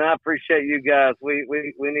that, and I appreciate you guys. We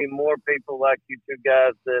need more people like you two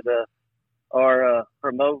guys that are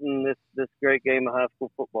promoting this great game of high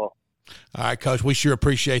school football. All right, Coach, we sure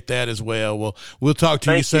appreciate that as well. Well, we'll talk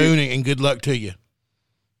to you soon, and good luck to you.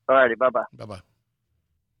 All righty, bye-bye. Bye-bye.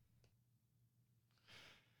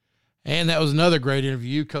 And Man, that was another great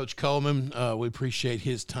interview, Coach Coleman. We appreciate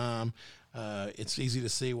his time. It's easy to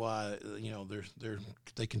see why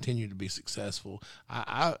they continue to be successful.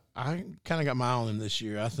 I kind of got my eye on them this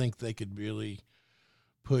year. I think they could really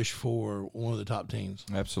push for one of the top teams.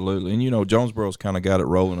 Absolutely, and Jonesboro's kind of got it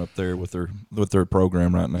rolling up there with their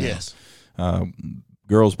program right now. Yes,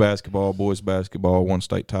 girls basketball, boys basketball, won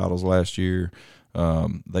state titles last year.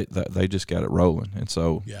 They just got it rolling, and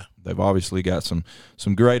so they've obviously got some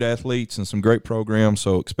great athletes and some great programs.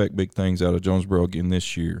 So expect big things out of Jonesboro again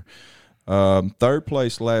this year. Third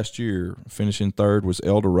place last year, finishing third, was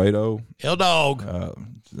El Dorado. El Dog.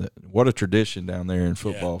 What a tradition down there in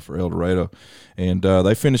football for El Dorado. And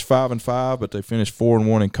they finished 5-5, but they finished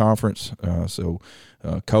 4-1 in conference. So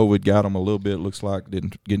COVID got them a little bit. Looks like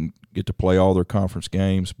didn't get to play all their conference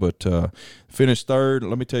games, but finished third.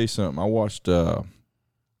 Let me tell you something. I watched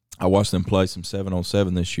them play some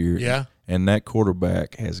 7-on-7 this year. Yeah. And that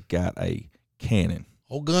quarterback has got a cannon.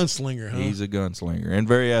 Old gunslinger, huh? He's a gunslinger and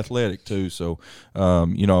very athletic too. So, I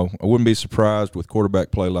wouldn't be surprised with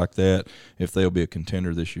quarterback play like that if they'll be a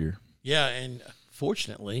contender this year. Yeah, and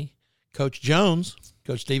fortunately, Coach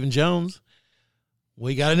Stephen Jones,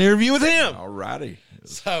 we got an interview with him. All righty.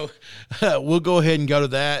 So we'll go ahead and go to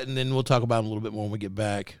that, and then we'll talk about him a little bit more when we get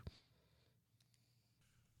back.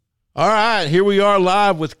 All right, here we are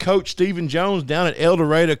live with Coach Stephen Jones down at El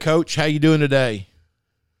Dorado. Coach, how you doing today?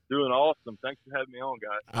 Doing awesome. Thanks for having me on,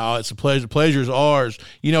 guys. Oh, it's a pleasure. The pleasure is ours.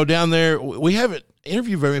 Down there, we haven't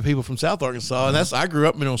interviewed very many people from South Arkansas, and I grew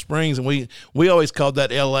up in Mineral Springs, and we always called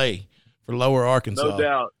that L.A. for Lower Arkansas. No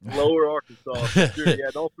doubt. Lower Arkansas. For sure.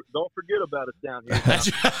 Yeah, don't forget about us down here.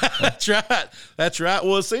 That's right.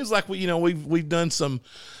 Well, it seems like we've done some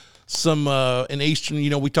in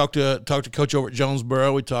Eastern. We talked to Coach over at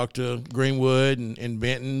Jonesboro. We talked to Greenwood and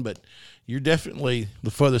Benton, but you're definitely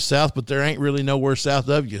the further south, but there ain't really nowhere south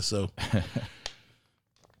of you. So,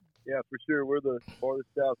 yeah, for sure, we're the farthest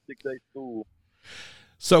south 6A school.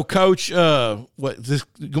 So, Coach,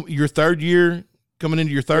 your third year, coming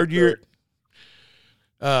into your third year?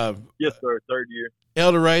 Yes, sir, third year.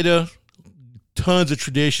 El Dorado, tons of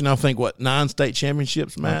tradition. I think 9 state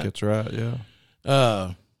championships, Matt. I think that's right.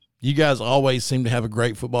 Yeah. You guys always seem to have a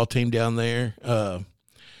great football team down there. How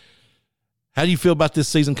do you feel about this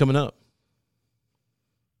season coming up?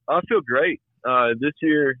 I feel great. This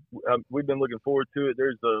year, we've been looking forward to it.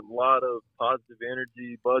 There's a lot of positive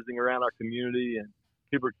energy buzzing around our community, and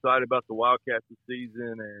people are excited about the Wildcats this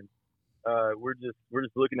season. And we're just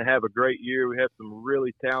looking to have a great year. We have some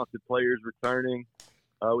really talented players returning.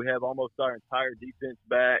 We have almost our entire defense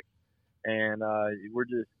back, and we're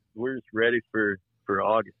just ready for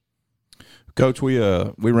August. Coach, we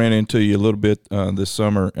ran into you a little bit this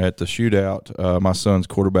summer at the shootout. My son's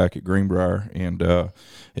quarterback at Greenbrier, and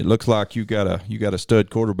it looks like you got a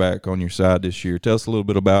stud quarterback on your side this year. Tell us a little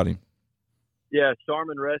bit about him. Yeah,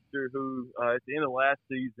 Sharman Rester, who at the end of last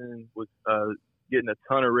season was getting a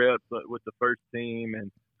ton of reps with the first team,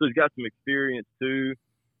 and so he's got some experience too.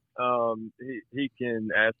 He can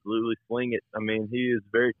absolutely sling it. I mean, he is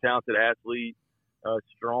a very talented athlete.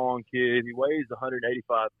 Strong kid. He weighs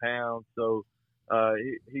 185 pounds, so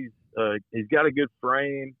he's got a good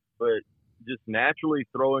frame, but just naturally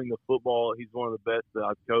throwing the football, he's one of the best that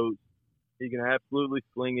I've coached. He can absolutely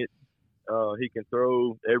sling it. He can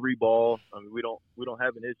throw every ball. I mean, we don't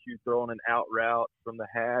have an issue throwing an out route from the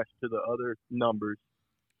hash to the other numbers,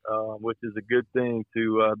 which is a good thing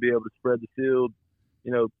to be able to spread the field,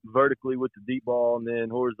 vertically with the deep ball and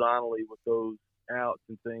then horizontally with those outs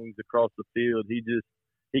and things across the field.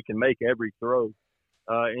 He can make every throw.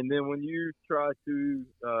 And then when you try to,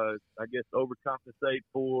 overcompensate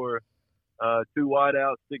for 2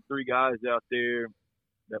 wideouts, 6'3" guys out there,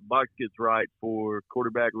 that box gets right for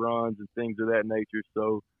quarterback runs and things of that nature.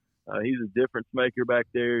 So he's a difference maker back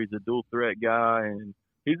there. He's a dual threat guy, and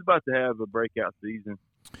he's about to have a breakout season.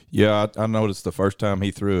 Yeah, I noticed the first time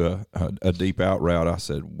he threw a deep out route, I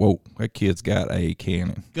said, whoa, that kid's got a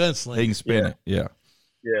cannon. Gunslinger. He can spin it, yeah.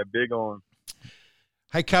 Yeah, big on.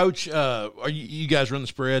 Hey, Coach, are you guys run the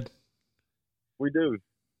spread? We do.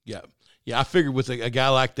 Yeah. Yeah, I figured with a guy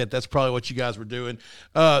like that, that's probably what you guys were doing.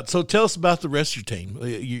 So tell us about the rest of your team,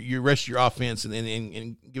 your rest of your offense,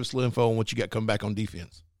 and give us a little info on what you got coming back on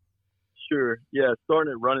defense. Sure. Yeah,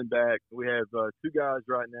 starting at running back, we have 2 guys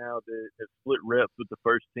right now that have split reps with the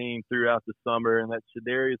first team throughout the summer, and that's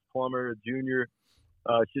Shadarius Plummer, a junior.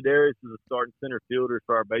 Shadarius is a starting center fielder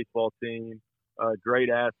for our baseball team, great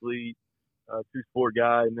athlete, 2-sport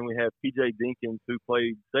guy. And then we have P.J. Dinkins, who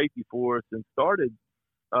played safety for us and started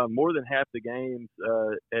more than half the games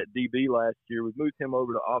at DB last year. We moved him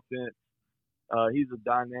over to offense He's a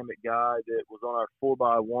dynamic guy that was on our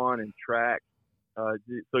 4x1 and track,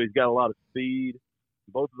 so he's got a lot of speed.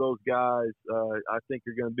 Both of those guys, I think,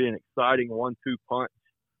 are going to be an exciting 1-2 punch.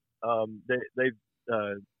 They've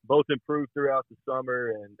both improved throughout the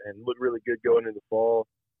summer and look really good going into the fall.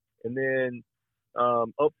 And then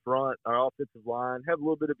up front, our offensive line have a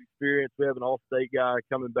little bit of experience. We have an all-state guy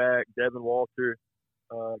coming back, Devin Walter,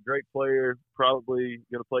 great player, probably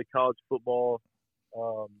going to play college football.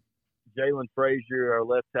 Jalen Frazier, our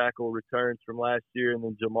left tackle, returns from last year, and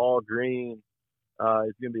then Jamal Green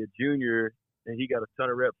is going to be a junior, and he got a ton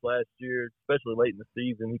of reps last year, especially late in the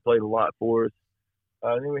season. He played a lot for us.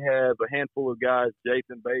 And then we have a handful of guys,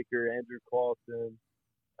 Jason Baker, Andrew Clausen,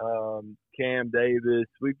 Cam Davis.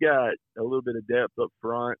 We've got a little bit of depth up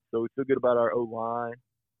front, so we feel good about our O-line.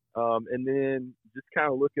 And then just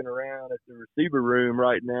kind of looking around at the receiver room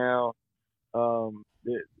right now,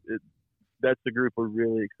 that's the group we're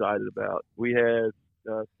really excited about. We have,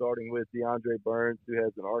 starting with DeAndre Burns, who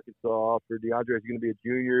has an Arkansas offer. DeAndre is going to be a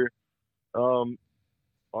junior,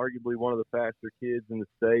 arguably one of the faster kids in the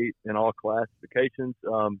state in all classifications.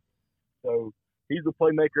 So he's a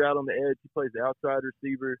playmaker out on the edge. He plays outside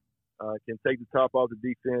receiver, can take the top off the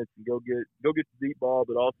defense and go get the deep ball,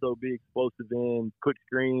 but also be explosive in quick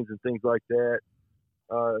screens and things like that.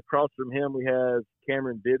 Across from him, we have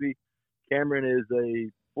Cameron Bibby. Cameron is a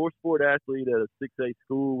four-sport athlete at a 6A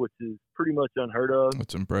school, which is pretty much unheard of.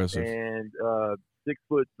 That's impressive. And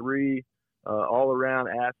 6'3", all-around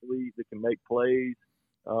athlete that can make plays.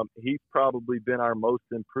 He's probably been our most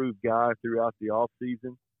improved guy throughout the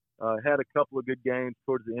offseason. Had a couple of good games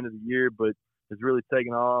towards the end of the year, but has really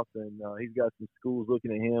taken off, and he's got some schools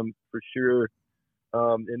looking at him for sure.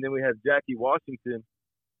 And then we have Jackie Washington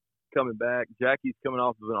coming back. Jackie's coming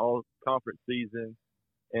off of an all-conference season,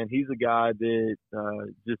 and he's a guy that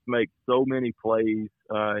just makes so many plays,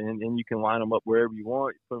 and you can line him up wherever you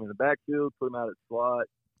want. You put him in the backfield, put him out at slot.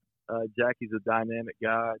 Jackie's a dynamic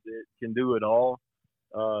guy that can do it all.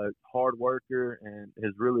 Hard worker, and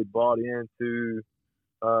has really bought into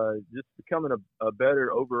just becoming a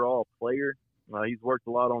better overall player. He's worked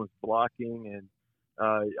a lot on his blocking, and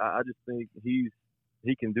I just think he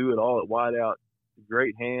can do it all at wideout.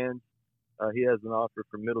 Great hands. He has an offer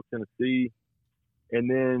from Middle Tennessee. And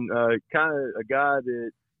then kind of a guy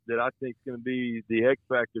that I think is going to be the X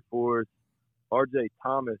factor for us, R.J.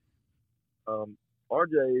 Thomas.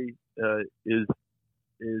 R.J. is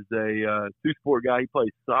a two-sport guy. He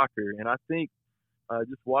plays soccer, and I think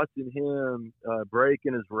just watching him break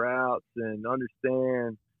in his routes and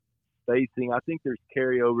understand spacing, I think there's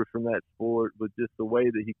carryover from that sport with just the way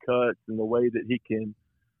that he cuts and the way that he can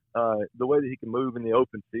move in the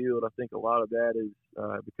open field. I think a lot of that is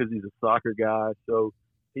because he's a soccer guy. So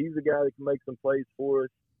he's a guy that can make some plays for us.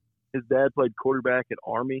 His dad played quarterback at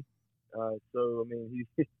Army. So, I mean,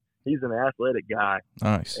 he's an athletic guy.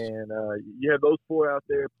 Nice. And you have those four out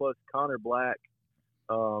there, plus Connor Black,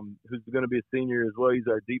 who's going to be a senior as well. He's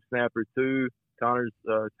our deep snapper too. Connor's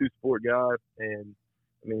a two-sport guy, and,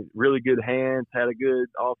 I mean, really good hands, had a good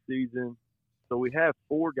off-season. So we have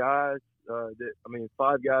five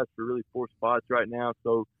guys for really four spots right now.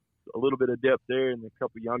 So a little bit of depth there, and a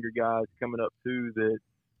couple younger guys coming up too that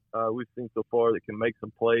we've seen so far that can make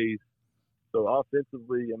some plays. So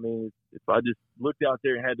offensively, I mean, if I just looked out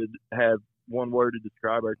there and had to have one word to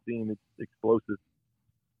describe our team, it's explosive.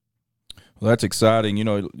 Well, that's exciting. You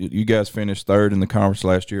know, you guys finished third in the conference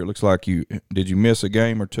last year. It looks like did you miss a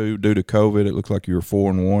game or two due to COVID? It looks like you were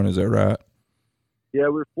 4-1. Is that right? Yeah,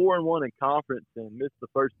 we were 4-1 in conference and missed the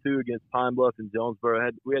first two against Pine Bluff and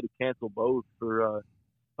Jonesboro. We had to cancel both for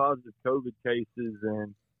positive COVID cases.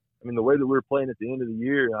 And, I mean, the way that we were playing at the end of the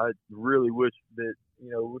year, I really wish that, you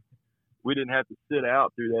know, we didn't have to sit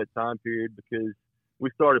out through that time period, because we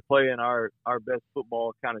started playing our best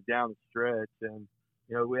football kind of down the stretch. And,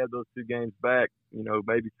 you know, we had those two games back, you know,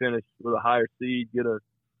 maybe finish with a higher seed, get a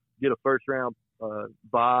first-round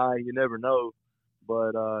bye. You never know.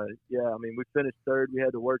 But, yeah, I mean, we finished third. We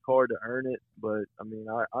had to work hard to earn it. But, I mean,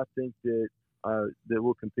 I think that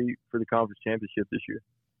we'll compete for the conference championship this year.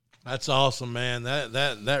 That's awesome, man.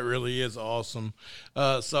 That really is awesome.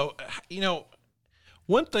 So, you know,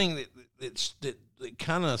 one thing that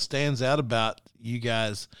kind of stands out about you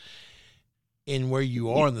guys in where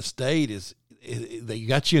you are in the state is that you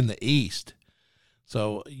got you in the East.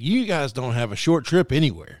 So you guys don't have a short trip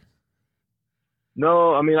anywhere.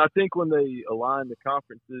 No, I mean, I think when they align the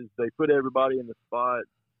conferences, they put everybody in the spots,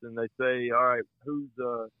 and they say, all right,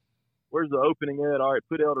 where's the opening at? All right,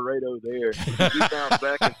 put El Dorado there. We bounce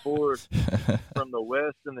back and forth from the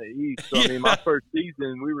west and the east. So, I mean, my first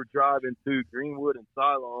season, we were driving to Greenwood and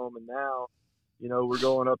Siloam, and now, you know, we're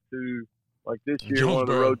going up to Like this year, one of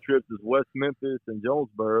the road trips is West Memphis and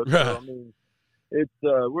Jonesboro. Right. So, I mean, it's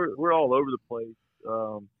we're all over the place.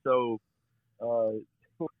 So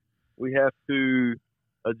we have to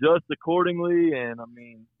adjust accordingly. And I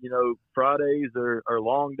mean, Fridays are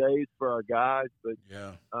long days for our guys, but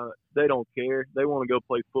they don't care. They want to go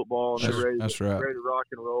play football and they're ready to rock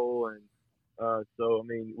and roll. And so, I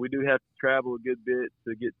mean, we do have to travel a good bit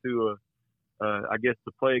to get to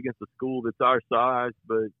to play against a school that's our size,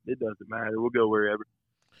 but it doesn't matter. We'll go wherever.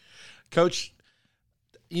 Coach,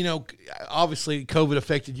 obviously COVID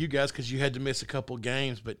affected you guys because you had to miss a couple of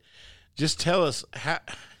games, but just tell us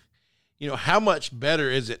how much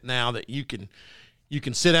better is it now that you can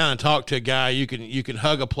sit down and talk to a guy, you can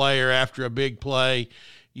hug a player after a big play,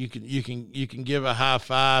 you can give a high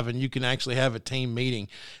five, and you can actually have a team meeting.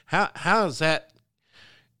 How is that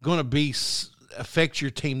going to affect your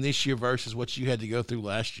team this year versus what you had to go through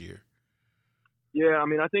last year? Yeah, I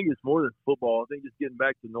mean, I think it's more than football. I think just getting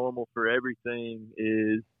back to normal for everything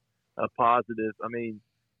is a positive. I mean,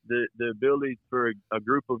 the ability for a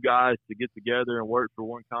group of guys to get together and work for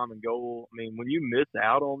one common goal. I mean, when you miss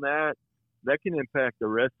out on that, that can impact the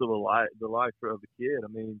rest of the life of the kid. I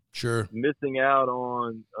mean, sure, missing out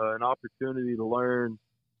on an opportunity to learn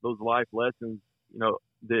those life lessons,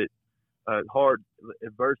 that hard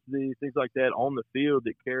adversity, things like that on the field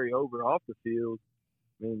that carry over off the field.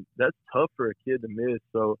 I mean, that's tough for a kid to miss.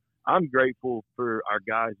 So I'm grateful for our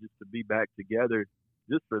guys just to be back together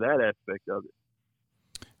just for that aspect of it.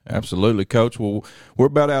 Absolutely, Coach. Well, we're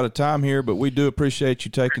about out of time here, but we do appreciate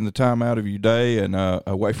you taking the time out of your day and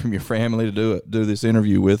away from your family to do this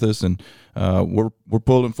interview with us. And we're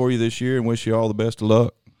pulling for you this year and wish you all the best of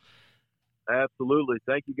luck. Absolutely.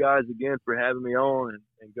 Thank you guys again for having me on,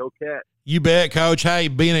 and go Cats. You bet, Coach. Hey,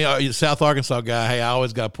 being a South Arkansas guy, hey, I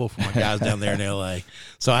always got to pull for my guys down there in L.A.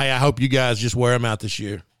 So, hey, I hope you guys just wear them out this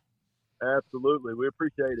year. Absolutely. We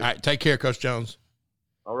appreciate it. All right. Take care, Coach Jones.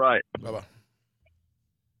 All right. Bye-bye.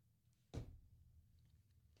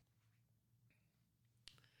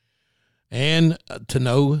 And to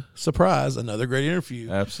no surprise, another great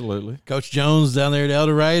interview. Absolutely. Coach Jones down there at El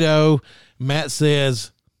Dorado. Matt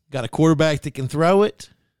says, got a quarterback that can throw it.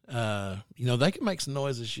 They can make some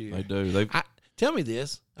noise this year. They do. Tell me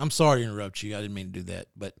this. I'm sorry to interrupt you. I didn't mean to do that.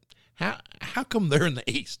 But how come they're in the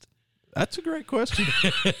East? That's a great question.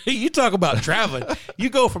 You talk about traveling. You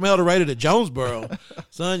go from El Dorado to Jonesboro.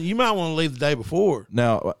 Son, you might want to leave the day before.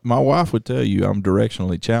 Now, my wife would tell you I'm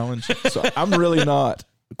directionally challenged, so I'm really not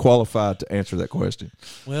qualified to answer that question.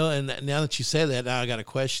 Well, and now that you say that, now I got to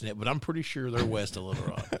question it, but I'm pretty sure they're west of Little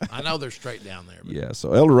Rock. I know they're straight down there. But. Yeah,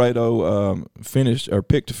 so El Dorado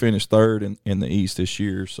picked to finish third in the East this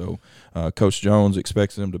year. So Coach Jones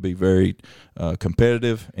expects them to be very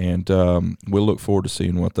competitive, and we'll look forward to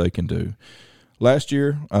seeing what they can do. Last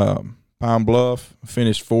year, Pine Bluff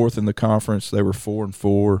finished fourth in the conference. They were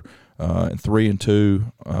 4-4 and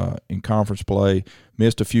 3-2 in conference play.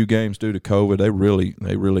 Missed a few games due to COVID.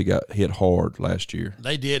 They really got hit hard last year.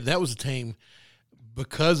 They did. That was a team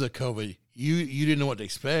because of COVID. You didn't know what to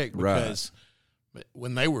expect because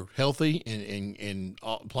when they were healthy and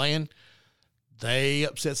playing, they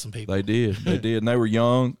upset some people. They did. They did, and they were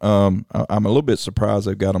young. I'm a little bit surprised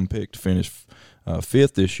they've got them picked to finish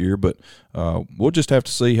fifth this year, but we'll just have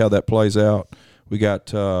to see how that plays out. We got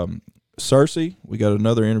Searcy. We got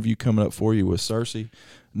another interview coming up for you with Searcy.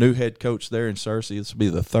 New head coach there in Searcy. This will be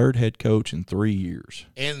the third head coach in 3 years.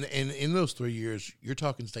 And in those 3 years, you're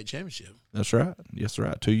talking state championship. That's right. Yes,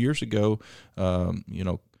 right. 2 years ago,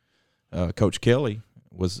 Coach Kelly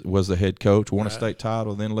was the head coach, won a state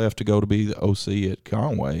title, then left to go to be the OC at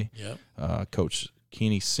Conway. Yep. Coach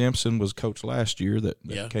Kenny Simpson was coach last year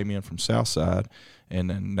that came in from Southside, and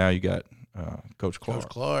then now you got Coach Clark. Coach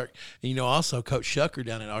Clark. And, also Coach Shucker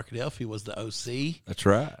down in Arkadelphia was the OC. That's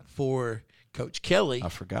right. For Coach Kelly, I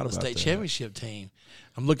forgot about the state championship team.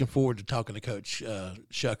 I'm looking forward to talking to Coach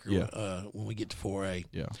Shucker when we get to 4A.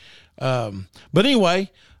 Yeah. But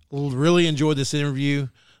anyway, really enjoyed this interview.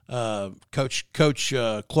 Coach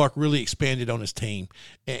Clark really expanded on his team,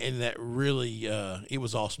 and that really it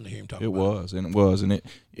was awesome to hear him talk. It was, and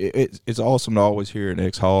it's awesome to always hear an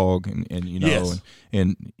ex-Hog, and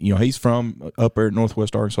he's from up there in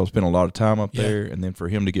Northwest Arkansas, spent a lot of time up there, and then for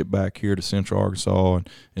him to get back here to Central Arkansas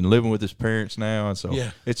and living with his parents now, and so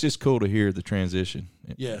it's just cool to hear the transition.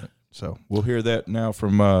 Yeah. So we'll hear that now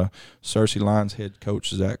from Searcy Lions head coach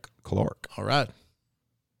Zach Clark. All right.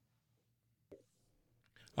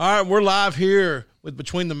 All right, we're live here with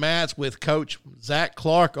Between the Mats with Coach Zach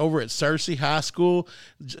Clark over at Searcy High School.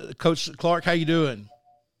 Coach Clark, how you doing?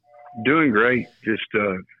 Doing great. Just,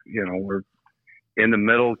 we're in the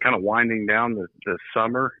middle, kind of winding down the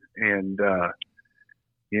summer, and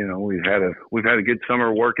we've had a good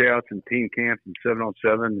summer of workouts and team camps and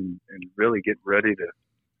 7-on-7 and really get ready to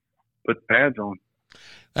put the pads on.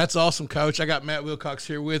 That's awesome, Coach. I got Matt Wilcox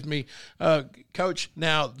here with me. Coach,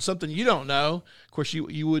 now something you don't know, of course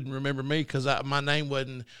you wouldn't remember me because my name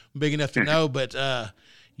wasn't big enough to know, but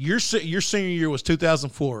your senior year was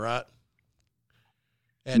 2004, right?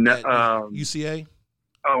 At UCA?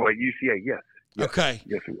 Oh, at UCA, yes. Okay.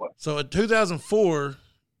 Yes, it was. So in 2004,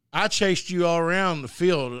 I chased you all around the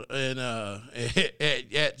field and at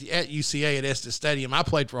UCA at Estes Stadium. I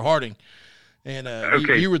played for Harding, and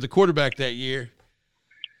you were the quarterback that year.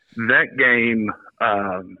 That game,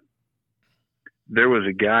 there was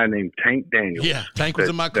a guy named Tank Daniels. Yeah, Tank was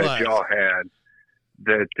in my class. That y'all had.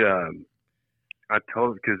 That I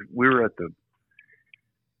told, because we were at the.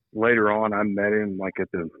 Later on, I met him like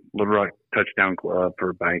at the Little Rock Touchdown Club for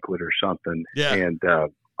a banquet or something. Yeah. And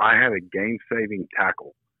I had a game-saving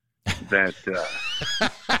tackle that.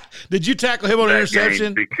 Did you tackle him on an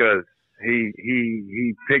interception? Because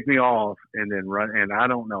he picked me off and then run, and I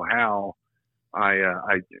don't know how.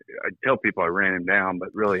 I tell people I ran him down, but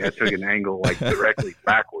really I took an angle like directly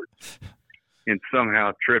backwards and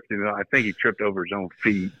somehow tripped him. I think he tripped over his own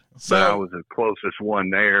feet, but I was the closest one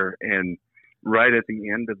there. And right at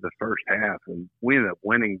the end of the first half, and we ended up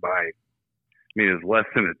winning by, it was less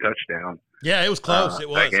than a touchdown. Yeah, it was close. It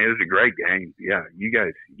was. It was a great game. Yeah, you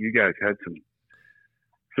guys had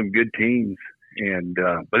some good teams. And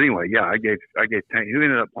but anyway, yeah, I gave Tank, who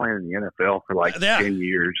ended up playing in the NFL for like 10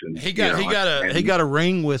 years, and he got a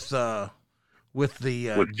ring with the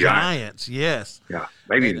Giants. Yes, yeah,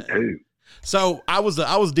 maybe even 2. So I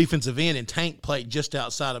was defensive end, and Tank played just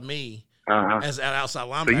outside of me as an outside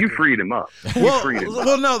linebacker. So you freed him up.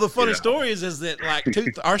 Well, no. The funny story is that like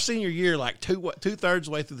our senior year, like two-thirds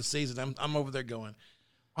way through the season, I'm over there going,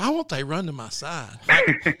 why won't they run to my side?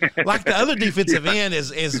 Like the other defensive end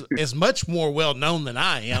is much more well known than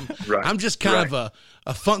I am. Right. I'm just kind of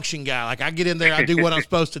a function guy. Like I get in there, I do what I'm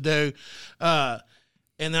supposed to do,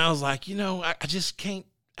 and I was like, I just can't.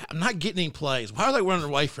 I'm not getting any plays. Why are they running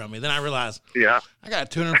away from me? Then I realized, I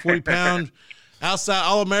got a 240-pound outside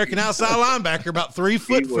All-American outside linebacker about 3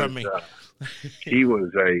 foot from me. He was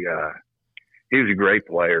a great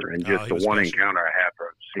player, and just the one encounter I had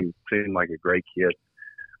for him seemed like a great kid.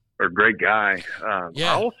 Or great guy. I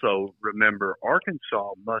also remember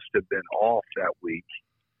Arkansas must have been off that week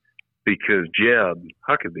because Jeb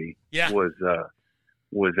Huckabee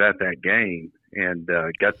was at that game, and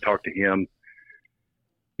got to talk to him.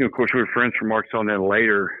 Of course, we were friends from Arkansas, and then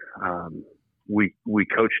later we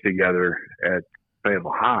coached together at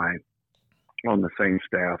Fayetteville High on the same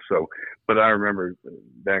staff. So, but I remember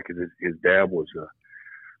that because his dad was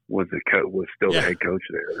still the head coach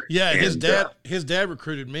there. Yeah, and his dad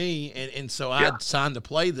recruited me, and so I signed to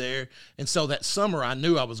play there. And so that summer I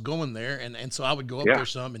knew I was going there, and so I would go up there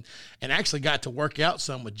some and actually got to work out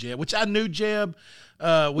some with Jeb, which I knew Jeb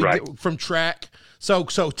from track. So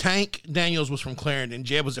Tank Daniels was from Clarendon.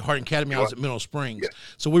 Jeb was at Harding Academy. I was at Mineral Springs. Yeah.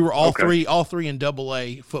 So we were all three in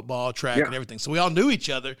AA football, track, and everything. So we all knew each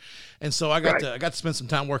other, and so I got to spend some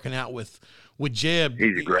time working out with Jeb.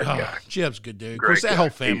 He's a great guy. Jeb's a good dude. Of course, that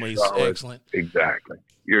whole family is excellent. Exactly.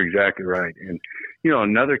 You're exactly right. And,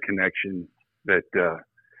 another connection that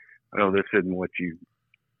I know this isn't what you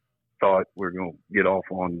thought we were going to get off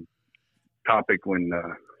on topic when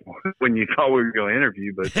you thought we were going to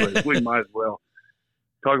interview, but we might as well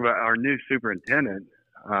talk about our new superintendent,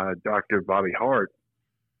 Dr. Bobby Hart,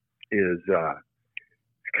 is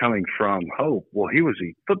coming from Hope. Well, he was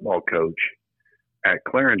a football coach at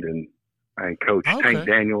Clarendon, and Coach Tank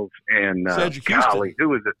Daniels and Golly, who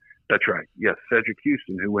was that's right. Yes, Cedric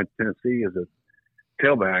Houston, who went to Tennessee as a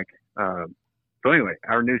tailback. So anyway,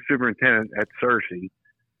 our new superintendent at Searcy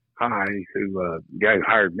High, the guy who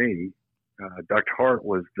hired me, Dr. Hart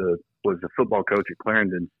was the football coach at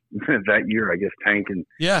Clarendon that year. I guess Tank and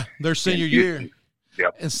their senior year.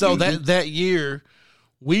 Yep. And so that year,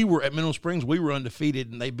 we were at Mineral Springs. We were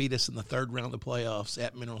undefeated, and they beat us in the third round of the playoffs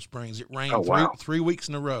at Mineral Springs. It rained 3 weeks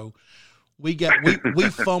in a row. We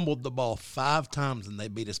fumbled the ball 5 times, and they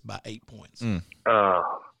beat us by 8 points.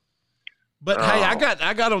 But hey,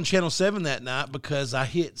 I got on Channel 7 that night because I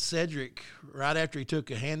hit Cedric right after he took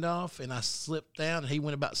a handoff, and I slipped down, and he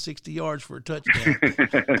went about 60 yards for a touchdown.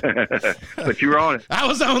 But you were on it. I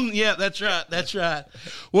was on. Yeah, that's right.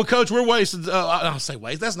 Well, Coach, we're wasting. I'll say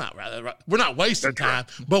waste. That's not right. We're not wasting time,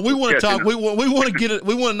 but we want to talk. We want to get it.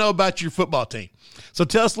 We want to know about your football team. So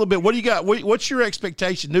tell us a little bit. What do you got? What's your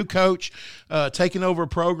expectation? New coach, taking over a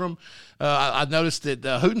program. I noticed that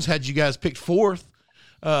Hooten's had you guys picked 4th.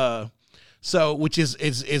 So, which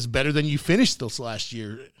is better than you finished this last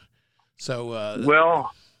year. So,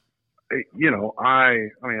 well, you know, I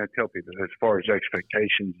tell people as far as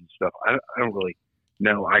expectations and stuff, I don't really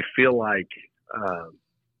know. I feel like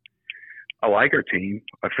I like our team.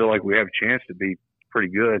 I feel like we have a chance to be pretty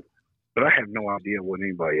good, but I have no idea what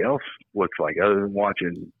anybody else looks like other than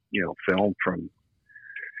watching, you know, film from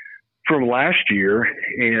last year.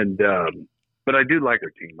 And but I do like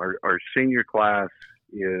our team. Our senior class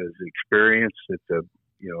is experienced. It's a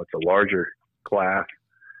larger class.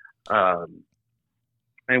 And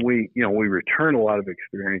we return a lot of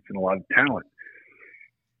experience and a lot of talent.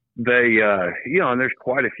 They, and there's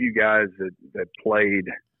quite a few guys that played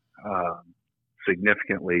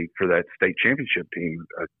significantly for that state championship team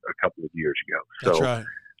a couple of years ago. that's So, right.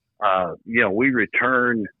 we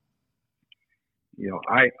return,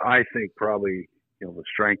 I think probably, the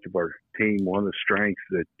strength of our team, one of the strengths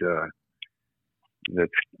that's,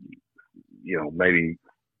 maybe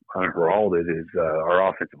unheralded is our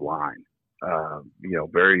offensive line.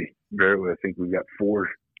 Very, very, I think we've got four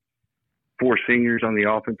seniors on the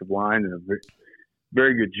offensive line and a very,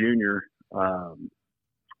 very good junior.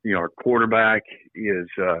 Our quarterback is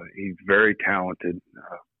he's very talented.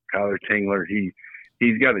 Kyler Tingler,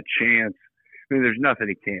 he's got a chance. I mean, there's nothing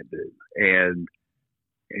he can't do. And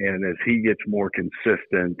as he gets more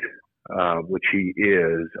consistent, which he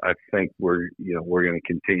is, I think we're going to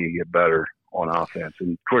continue to get better on offense.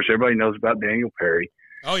 And of course, everybody knows about Daniel Perry.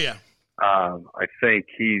 Oh yeah. I think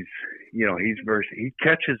he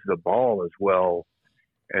catches the ball as well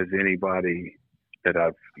as anybody that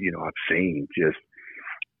I've seen. Just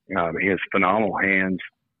he has phenomenal hands.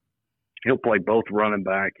 He'll play both running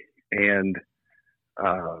back and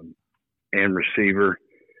receiver.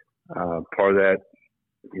 Part of that,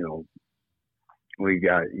 we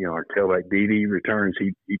got our tailback Dede returns.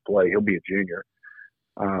 He'll be a junior.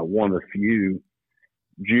 One of the few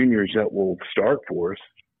juniors that will start for us.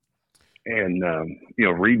 And,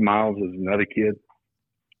 Reed Miles is another kid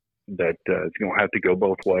that is going to have to go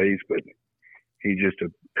both ways, but he's just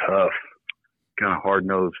a tough, kind of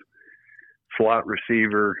hard-nosed slot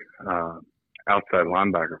receiver, outside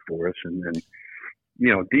linebacker for us. And then,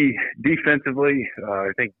 defensively,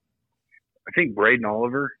 I think Braden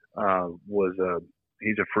Oliver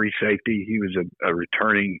he's a free safety. He was a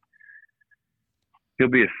returning. He'll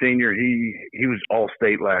be a senior. He was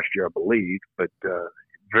All-State last year, I believe, but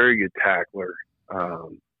very good tackler.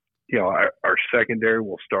 Our secondary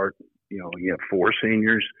will start, four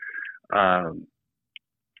seniors.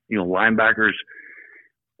 Linebackers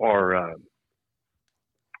are a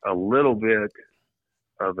little bit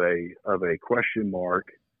of a question mark.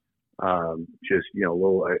 I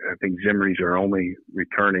think Zimri's our only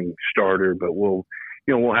returning starter, but we'll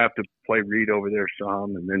have to play Reed over there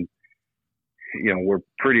some, and then we're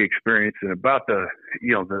pretty experienced, and about the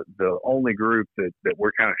only group that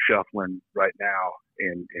we're kind of shuffling right now,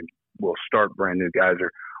 and we'll start brand new guys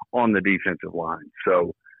are on the defensive line.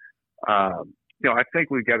 So, I think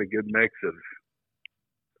we've got a good mix of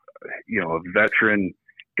veteran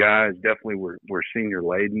guys. Definitely, we're senior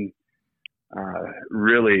laden,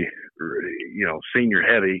 really, senior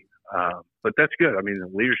heavy, but that's good. I mean, the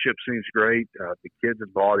leadership seems great. The kids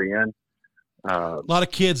have bought in. A lot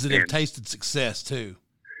of kids that have tasted success too.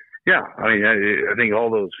 Yeah, I mean, I think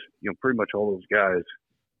all those, pretty much all those guys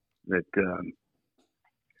that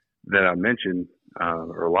I mentioned,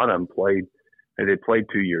 or a lot of them played. They played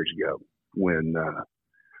 2 years ago when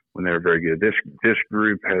they were very good. This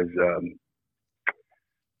group has,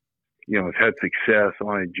 has had success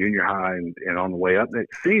on a junior high and on the way up.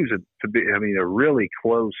 It seems to be, a really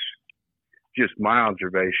close. Just my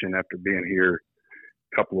observation after being here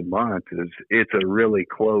couple of months is it's a really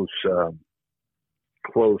close,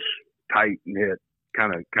 tight knit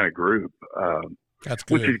kind of group. That's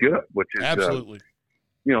good. Which is good. Which is absolutely.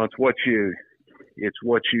 It's what you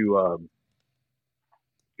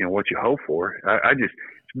hope for. It's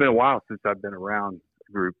been a while since I've been around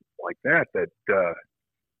a group like that. It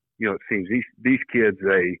seems these kids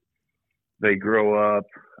they grow up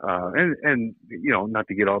and not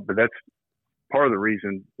to get off, but that's part of the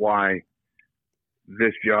reason why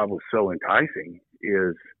this job was so enticing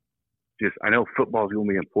is just, I know football is going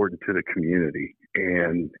to be important to the community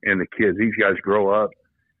and the kids. These guys grow up,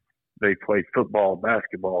 they play football,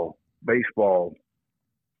 basketball, baseball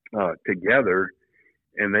together,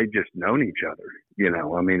 and they've just known each other.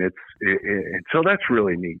 So that's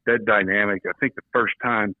really neat. That dynamic. I think the first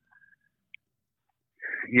time,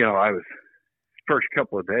 first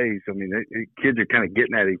couple of days, kids are kind of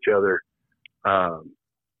getting at each other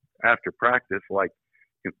after practice, like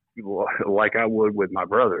I would with my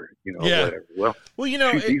brother, whatever. Well,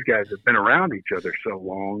 these guys have been around each other so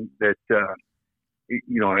long that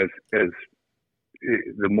as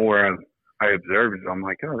the more I observe it, I'm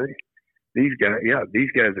like, oh, these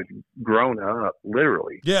guys have grown up,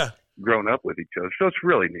 literally. Yeah. Grown up with each other. So it's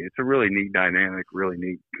really neat. It's a really neat dynamic, really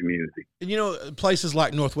neat community. And, places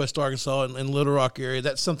like Northwest Arkansas and Little Rock area,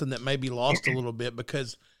 that's something that may be lost a little bit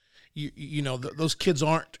because, those kids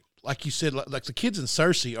aren't, like you said, like the kids in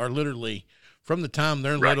Searcy are literally, from the time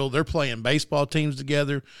they're little, they're playing baseball teams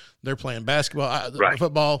together. They're playing basketball,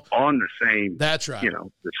 football. On the same, that's right.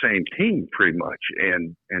 The same team pretty much.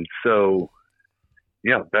 And so,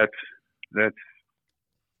 yeah, that's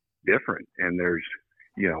different. And there's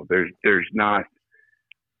not,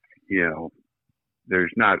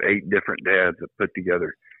 there's not 8 different dads that put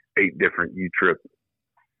together 8 different U-Trip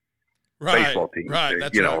baseball teams, right,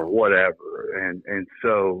 that's right. Or whatever. And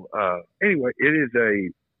so, anyway, it is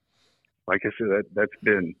like I said, that's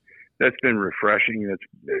been refreshing.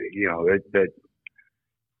 That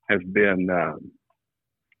has been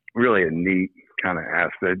really a neat kind of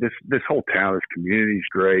aspect. This whole town, this community is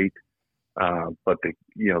great. But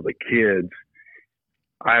the kids,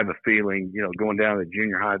 I have a feeling, going down to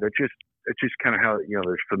junior high, it's just kind of how,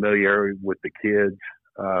 there's familiarity with the kids,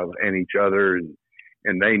 and each other,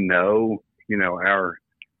 and they know, our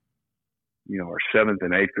 7th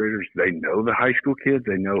and 8th graders, they know the high school kids,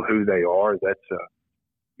 they know who they are. That's,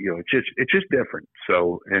 it's just different.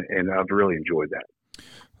 So, and I've really enjoyed that.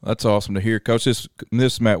 That's awesome to hear, Coach. This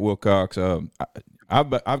is Matt Wilcox.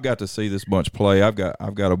 I've got to see this bunch play. I've got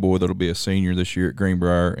a boy that'll be a senior this year at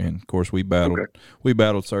Greenbrier, and of course we battled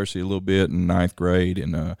Searcy a little bit in 9th grade,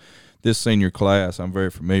 and this senior class I'm very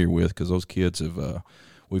familiar with because those kids have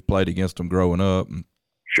we've played against them growing up. And,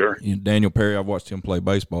 sure. Daniel Perry, I've watched him play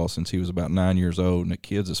baseball since he was about 9 years old, and the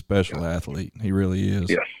kid's a special athlete. He really is.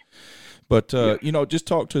 Yes. But, just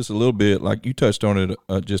talk to us a little bit, like you touched on it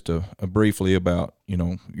just briefly about,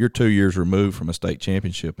 you're 2 years removed from a state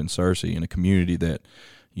championship in Searcy in a community that,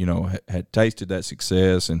 had tasted that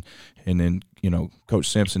success. And then, Coach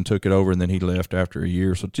Simpson took it over and then he left after a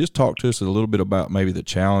year. So just talk to us a little bit about maybe the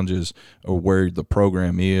challenges or where the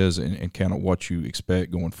program is and kind of what you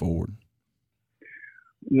expect going forward.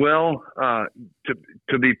 Well,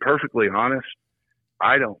 to be perfectly honest,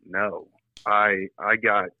 I don't know. I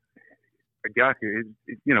got here,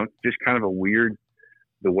 just kind of a weird,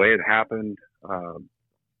 the way it happened. I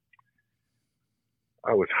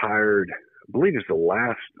was hired, I believe it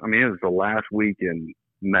was the last week in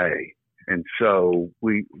May. And so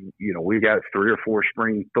we got 3 or 4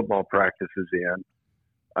 spring football practices in.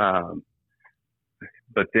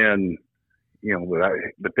 But then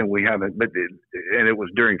we haven't, and it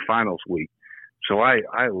was during finals week. So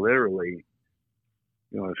I literally,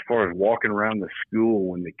 as far as walking around the school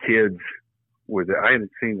when the kids were there, I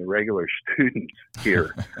haven't seen the regular students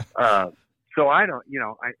here. So I don't,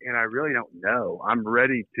 I really don't know. I'm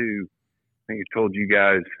ready to, I think I told you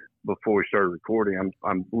guys before we started recording,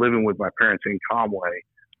 I'm living with my parents in Conway,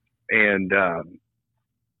 and I'm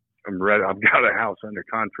ready. I've got a house under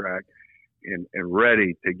contract and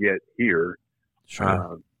ready to get here.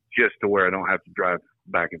 Sure. Just to where I don't have to drive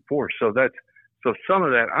back and forth. So some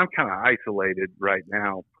of that, I'm kind of isolated right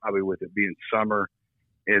now, probably with it being summer,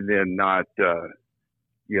 and then not,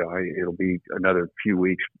 it'll be another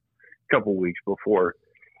couple weeks before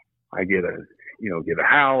I get a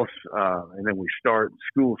house, and then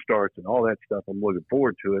school starts and all that stuff. I'm looking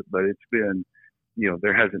forward to it, but it's been,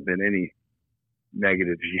 there hasn't been any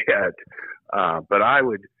negatives yet. But I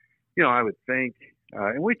would think,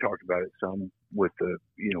 and we talked about it some with the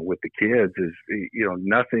kids, is,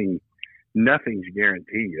 nothing's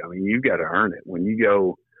guaranteed. I mean, you got to earn it when you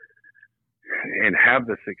go and have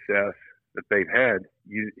the success that they've had.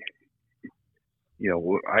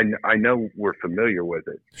 I know we're familiar with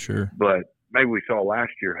it. Sure. But maybe we saw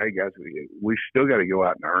last year, hey guys, we still got to go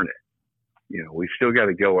out and earn it. We still got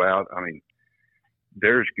to go out. I mean,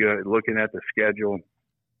 there's good looking at the schedule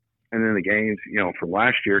and then the games, from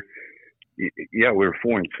last year. Yeah, we were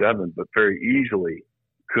 4-7, but very easily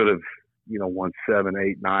could have, won 7,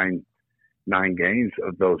 8, 9 games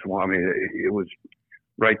of those. I mean, it was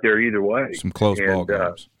right there either way. Some close ball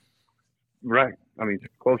games. Right. I mean,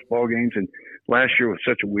 close ball games. And last year was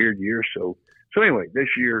such a weird year. So anyway, this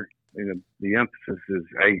year, the emphasis is,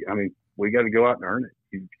 hey, I mean, we got to go out and earn it.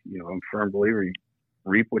 I'm a firm believer. You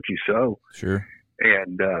reap what you sow. Sure.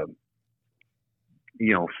 And,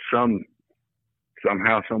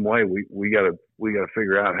 somehow, some way, we got to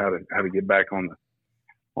figure out how to get back on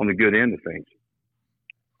the good end of things.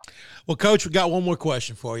 Well, Coach, we got one more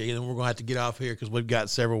question for you, and then we're going to have to get off here because we've got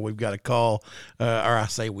several we've got to call, or I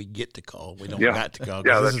say we get to call. We don't got to call.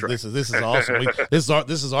 Yeah, this is awesome. This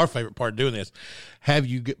is our favorite part of doing this. Have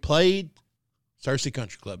you played Searcy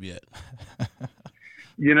Country Club yet?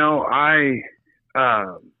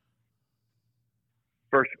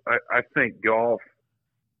 I think golf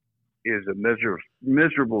is a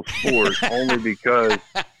miserable sport only because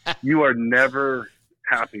you are never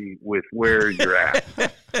happy with where you're at.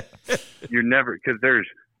 You're never, because there's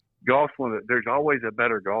always a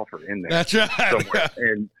better golfer in there. That's right. Somewhere.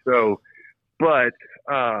 And so, but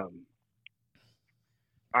I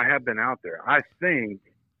have been out there. I think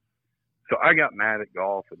so. I got mad at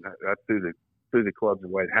golf and I threw the clubs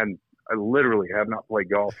away. I literally have not played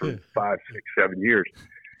golf for 5, 6, 7 years.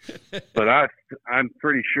 But I'm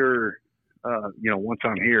pretty sure, once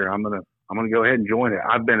I'm here, I'm gonna go ahead and join it.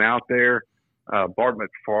 I've been out there. Bart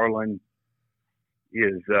McFarland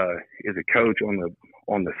is a coach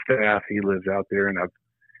on the staff. He lives out there, and I've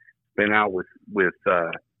been out with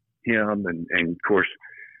him, and of course,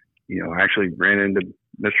 I actually ran into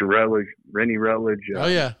Mr. Rennie Rutledge. Oh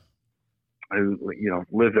yeah. Who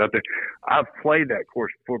lives out there. I've played that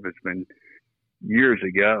course before, but it's been years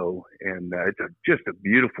ago, and it's just a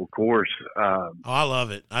beautiful course. I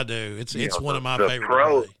love it. I do. It's one of my favorite.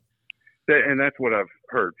 Pro, and that's what I've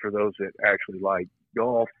heard for those that actually like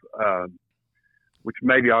golf, which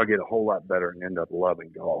maybe I'll get a whole lot better and end up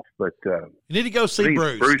loving golf. But you need to go see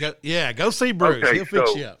Bruce. Go see Bruce. Okay, He'll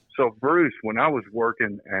fix you up. So Bruce, when I was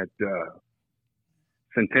working at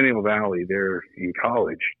Centennial Valley there in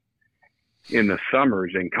college, in the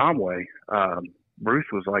summers in Conway, Bruce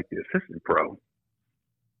was like the assistant pro,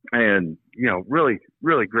 and really,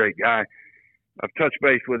 really great guy. I've touched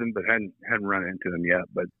base with him, but hadn't run into him yet.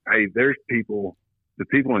 But hey, the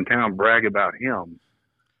people in town brag about him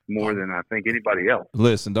more than I think anybody else.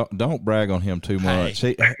 Listen, don't brag on him too much.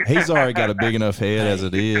 He's already got a big enough head as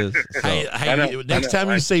it is. So. Hey, next time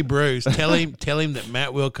you see Bruce, tell him that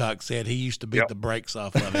Matt Wilcox said he used to beat the brakes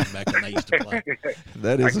off of him back when they used to play.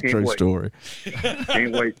 That is a true story.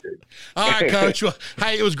 Can't wait to. All right, Coach. Well,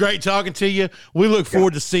 hey, it was great talking to you. We look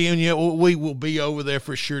forward to seeing you. We will be over there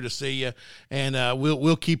for sure to see you, and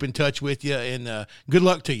we'll keep in touch with you. And good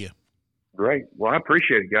luck to you. Great. Well, I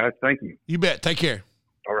appreciate it, guys. Thank you. You bet. Take care.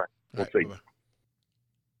 All right. We'll see.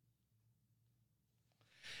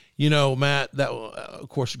 Bye-bye. Matt, that was, of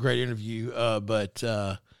course, a great interview, but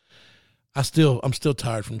I'm still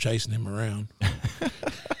tired from chasing him around.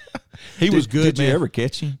 He was good. Did you ever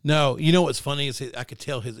catch him? No. You know what's funny is I could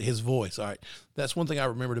tell his voice. All right, that's one thing I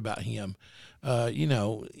remembered about him.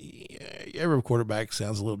 Every quarterback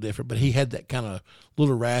sounds a little different, but he had that kind of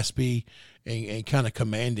little raspy and kind of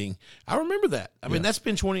commanding. I remember that. I mean, that's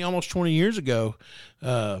been almost 20 years ago,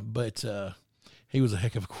 but he was a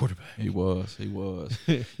heck of a quarterback. He was.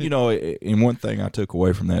 And one thing I took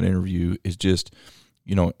away from that interview is just,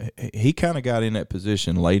 he kind of got in that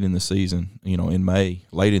position late in the season, in May,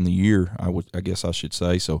 late in the year, I guess I should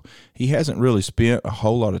say. So he hasn't really spent a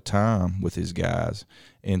whole lot of time with his guys,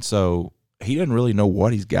 and so he doesn't really know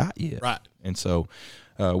what he's got yet. Right. And so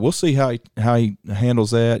we'll see how he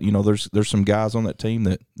handles that. There's some guys on that team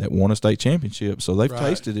that won a state championship, so they've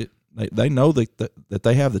tasted it. They know that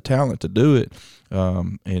they have the talent to do it,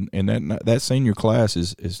 and that senior class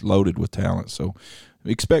is loaded with talent. So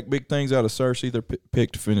expect big things out of Searcy. They're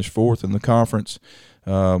picked to finish 4th in the conference,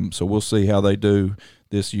 so we'll see how they do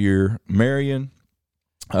this year. Marion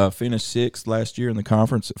finished 6th last year in the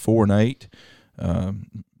conference at 4-8.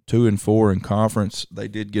 2-4 in conference. They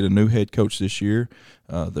did get a new head coach this year.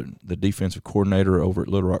 The defensive coordinator over at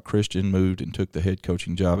Little Rock Christian moved and took the head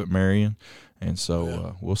coaching job at Marion. And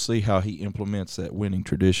so we'll see how he implements that winning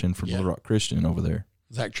tradition from Little Rock Christian over there.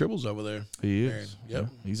 Zach Tribble's over there. He is. Yep. Yeah.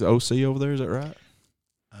 He's the OC over there. Is that right?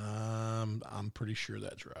 I'm pretty sure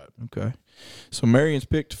that's right. Okay. So Marion's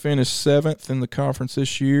picked to finish 7th in the conference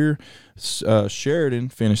this year. Sheridan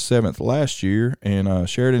finished 7th last year, and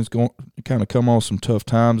Sheridan's going to kind of come on some tough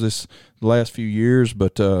times the last few years.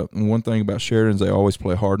 But one thing about Sheridan is they always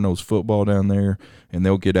play hard-nosed football down there, and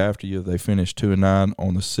they'll get after you. They finished 2-9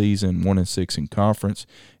 on the season, 1-6 in conference.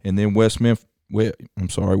 And then West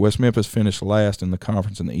Memphis finished last in the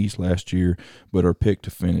conference in the East last year, but are picked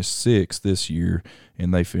to finish 6th this year,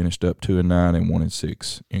 and they finished up 2-9 and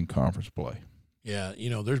 1-6 in conference play. Yeah,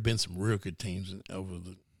 there's been some real good teams over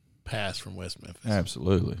the past from West Memphis.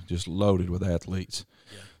 Absolutely, just loaded with athletes.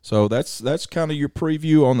 Yeah. So that's kind of your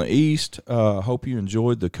preview on the East. Hope you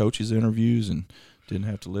enjoyed the coaches' interviews and didn't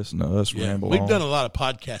have to listen to us ramble on. We've done a lot of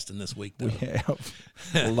podcasting this week, though. We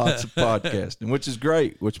have lots of podcasting, which is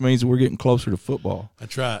great, which means we're getting closer to football.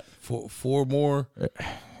 That's right. Four more.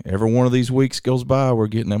 Every one of these weeks goes by, we're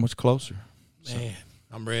getting that much closer. Man,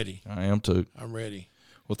 I'm ready. I am too. I'm ready.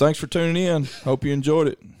 Well, thanks for tuning in. Hope you enjoyed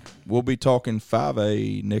it. We'll be talking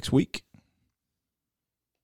 5A next week.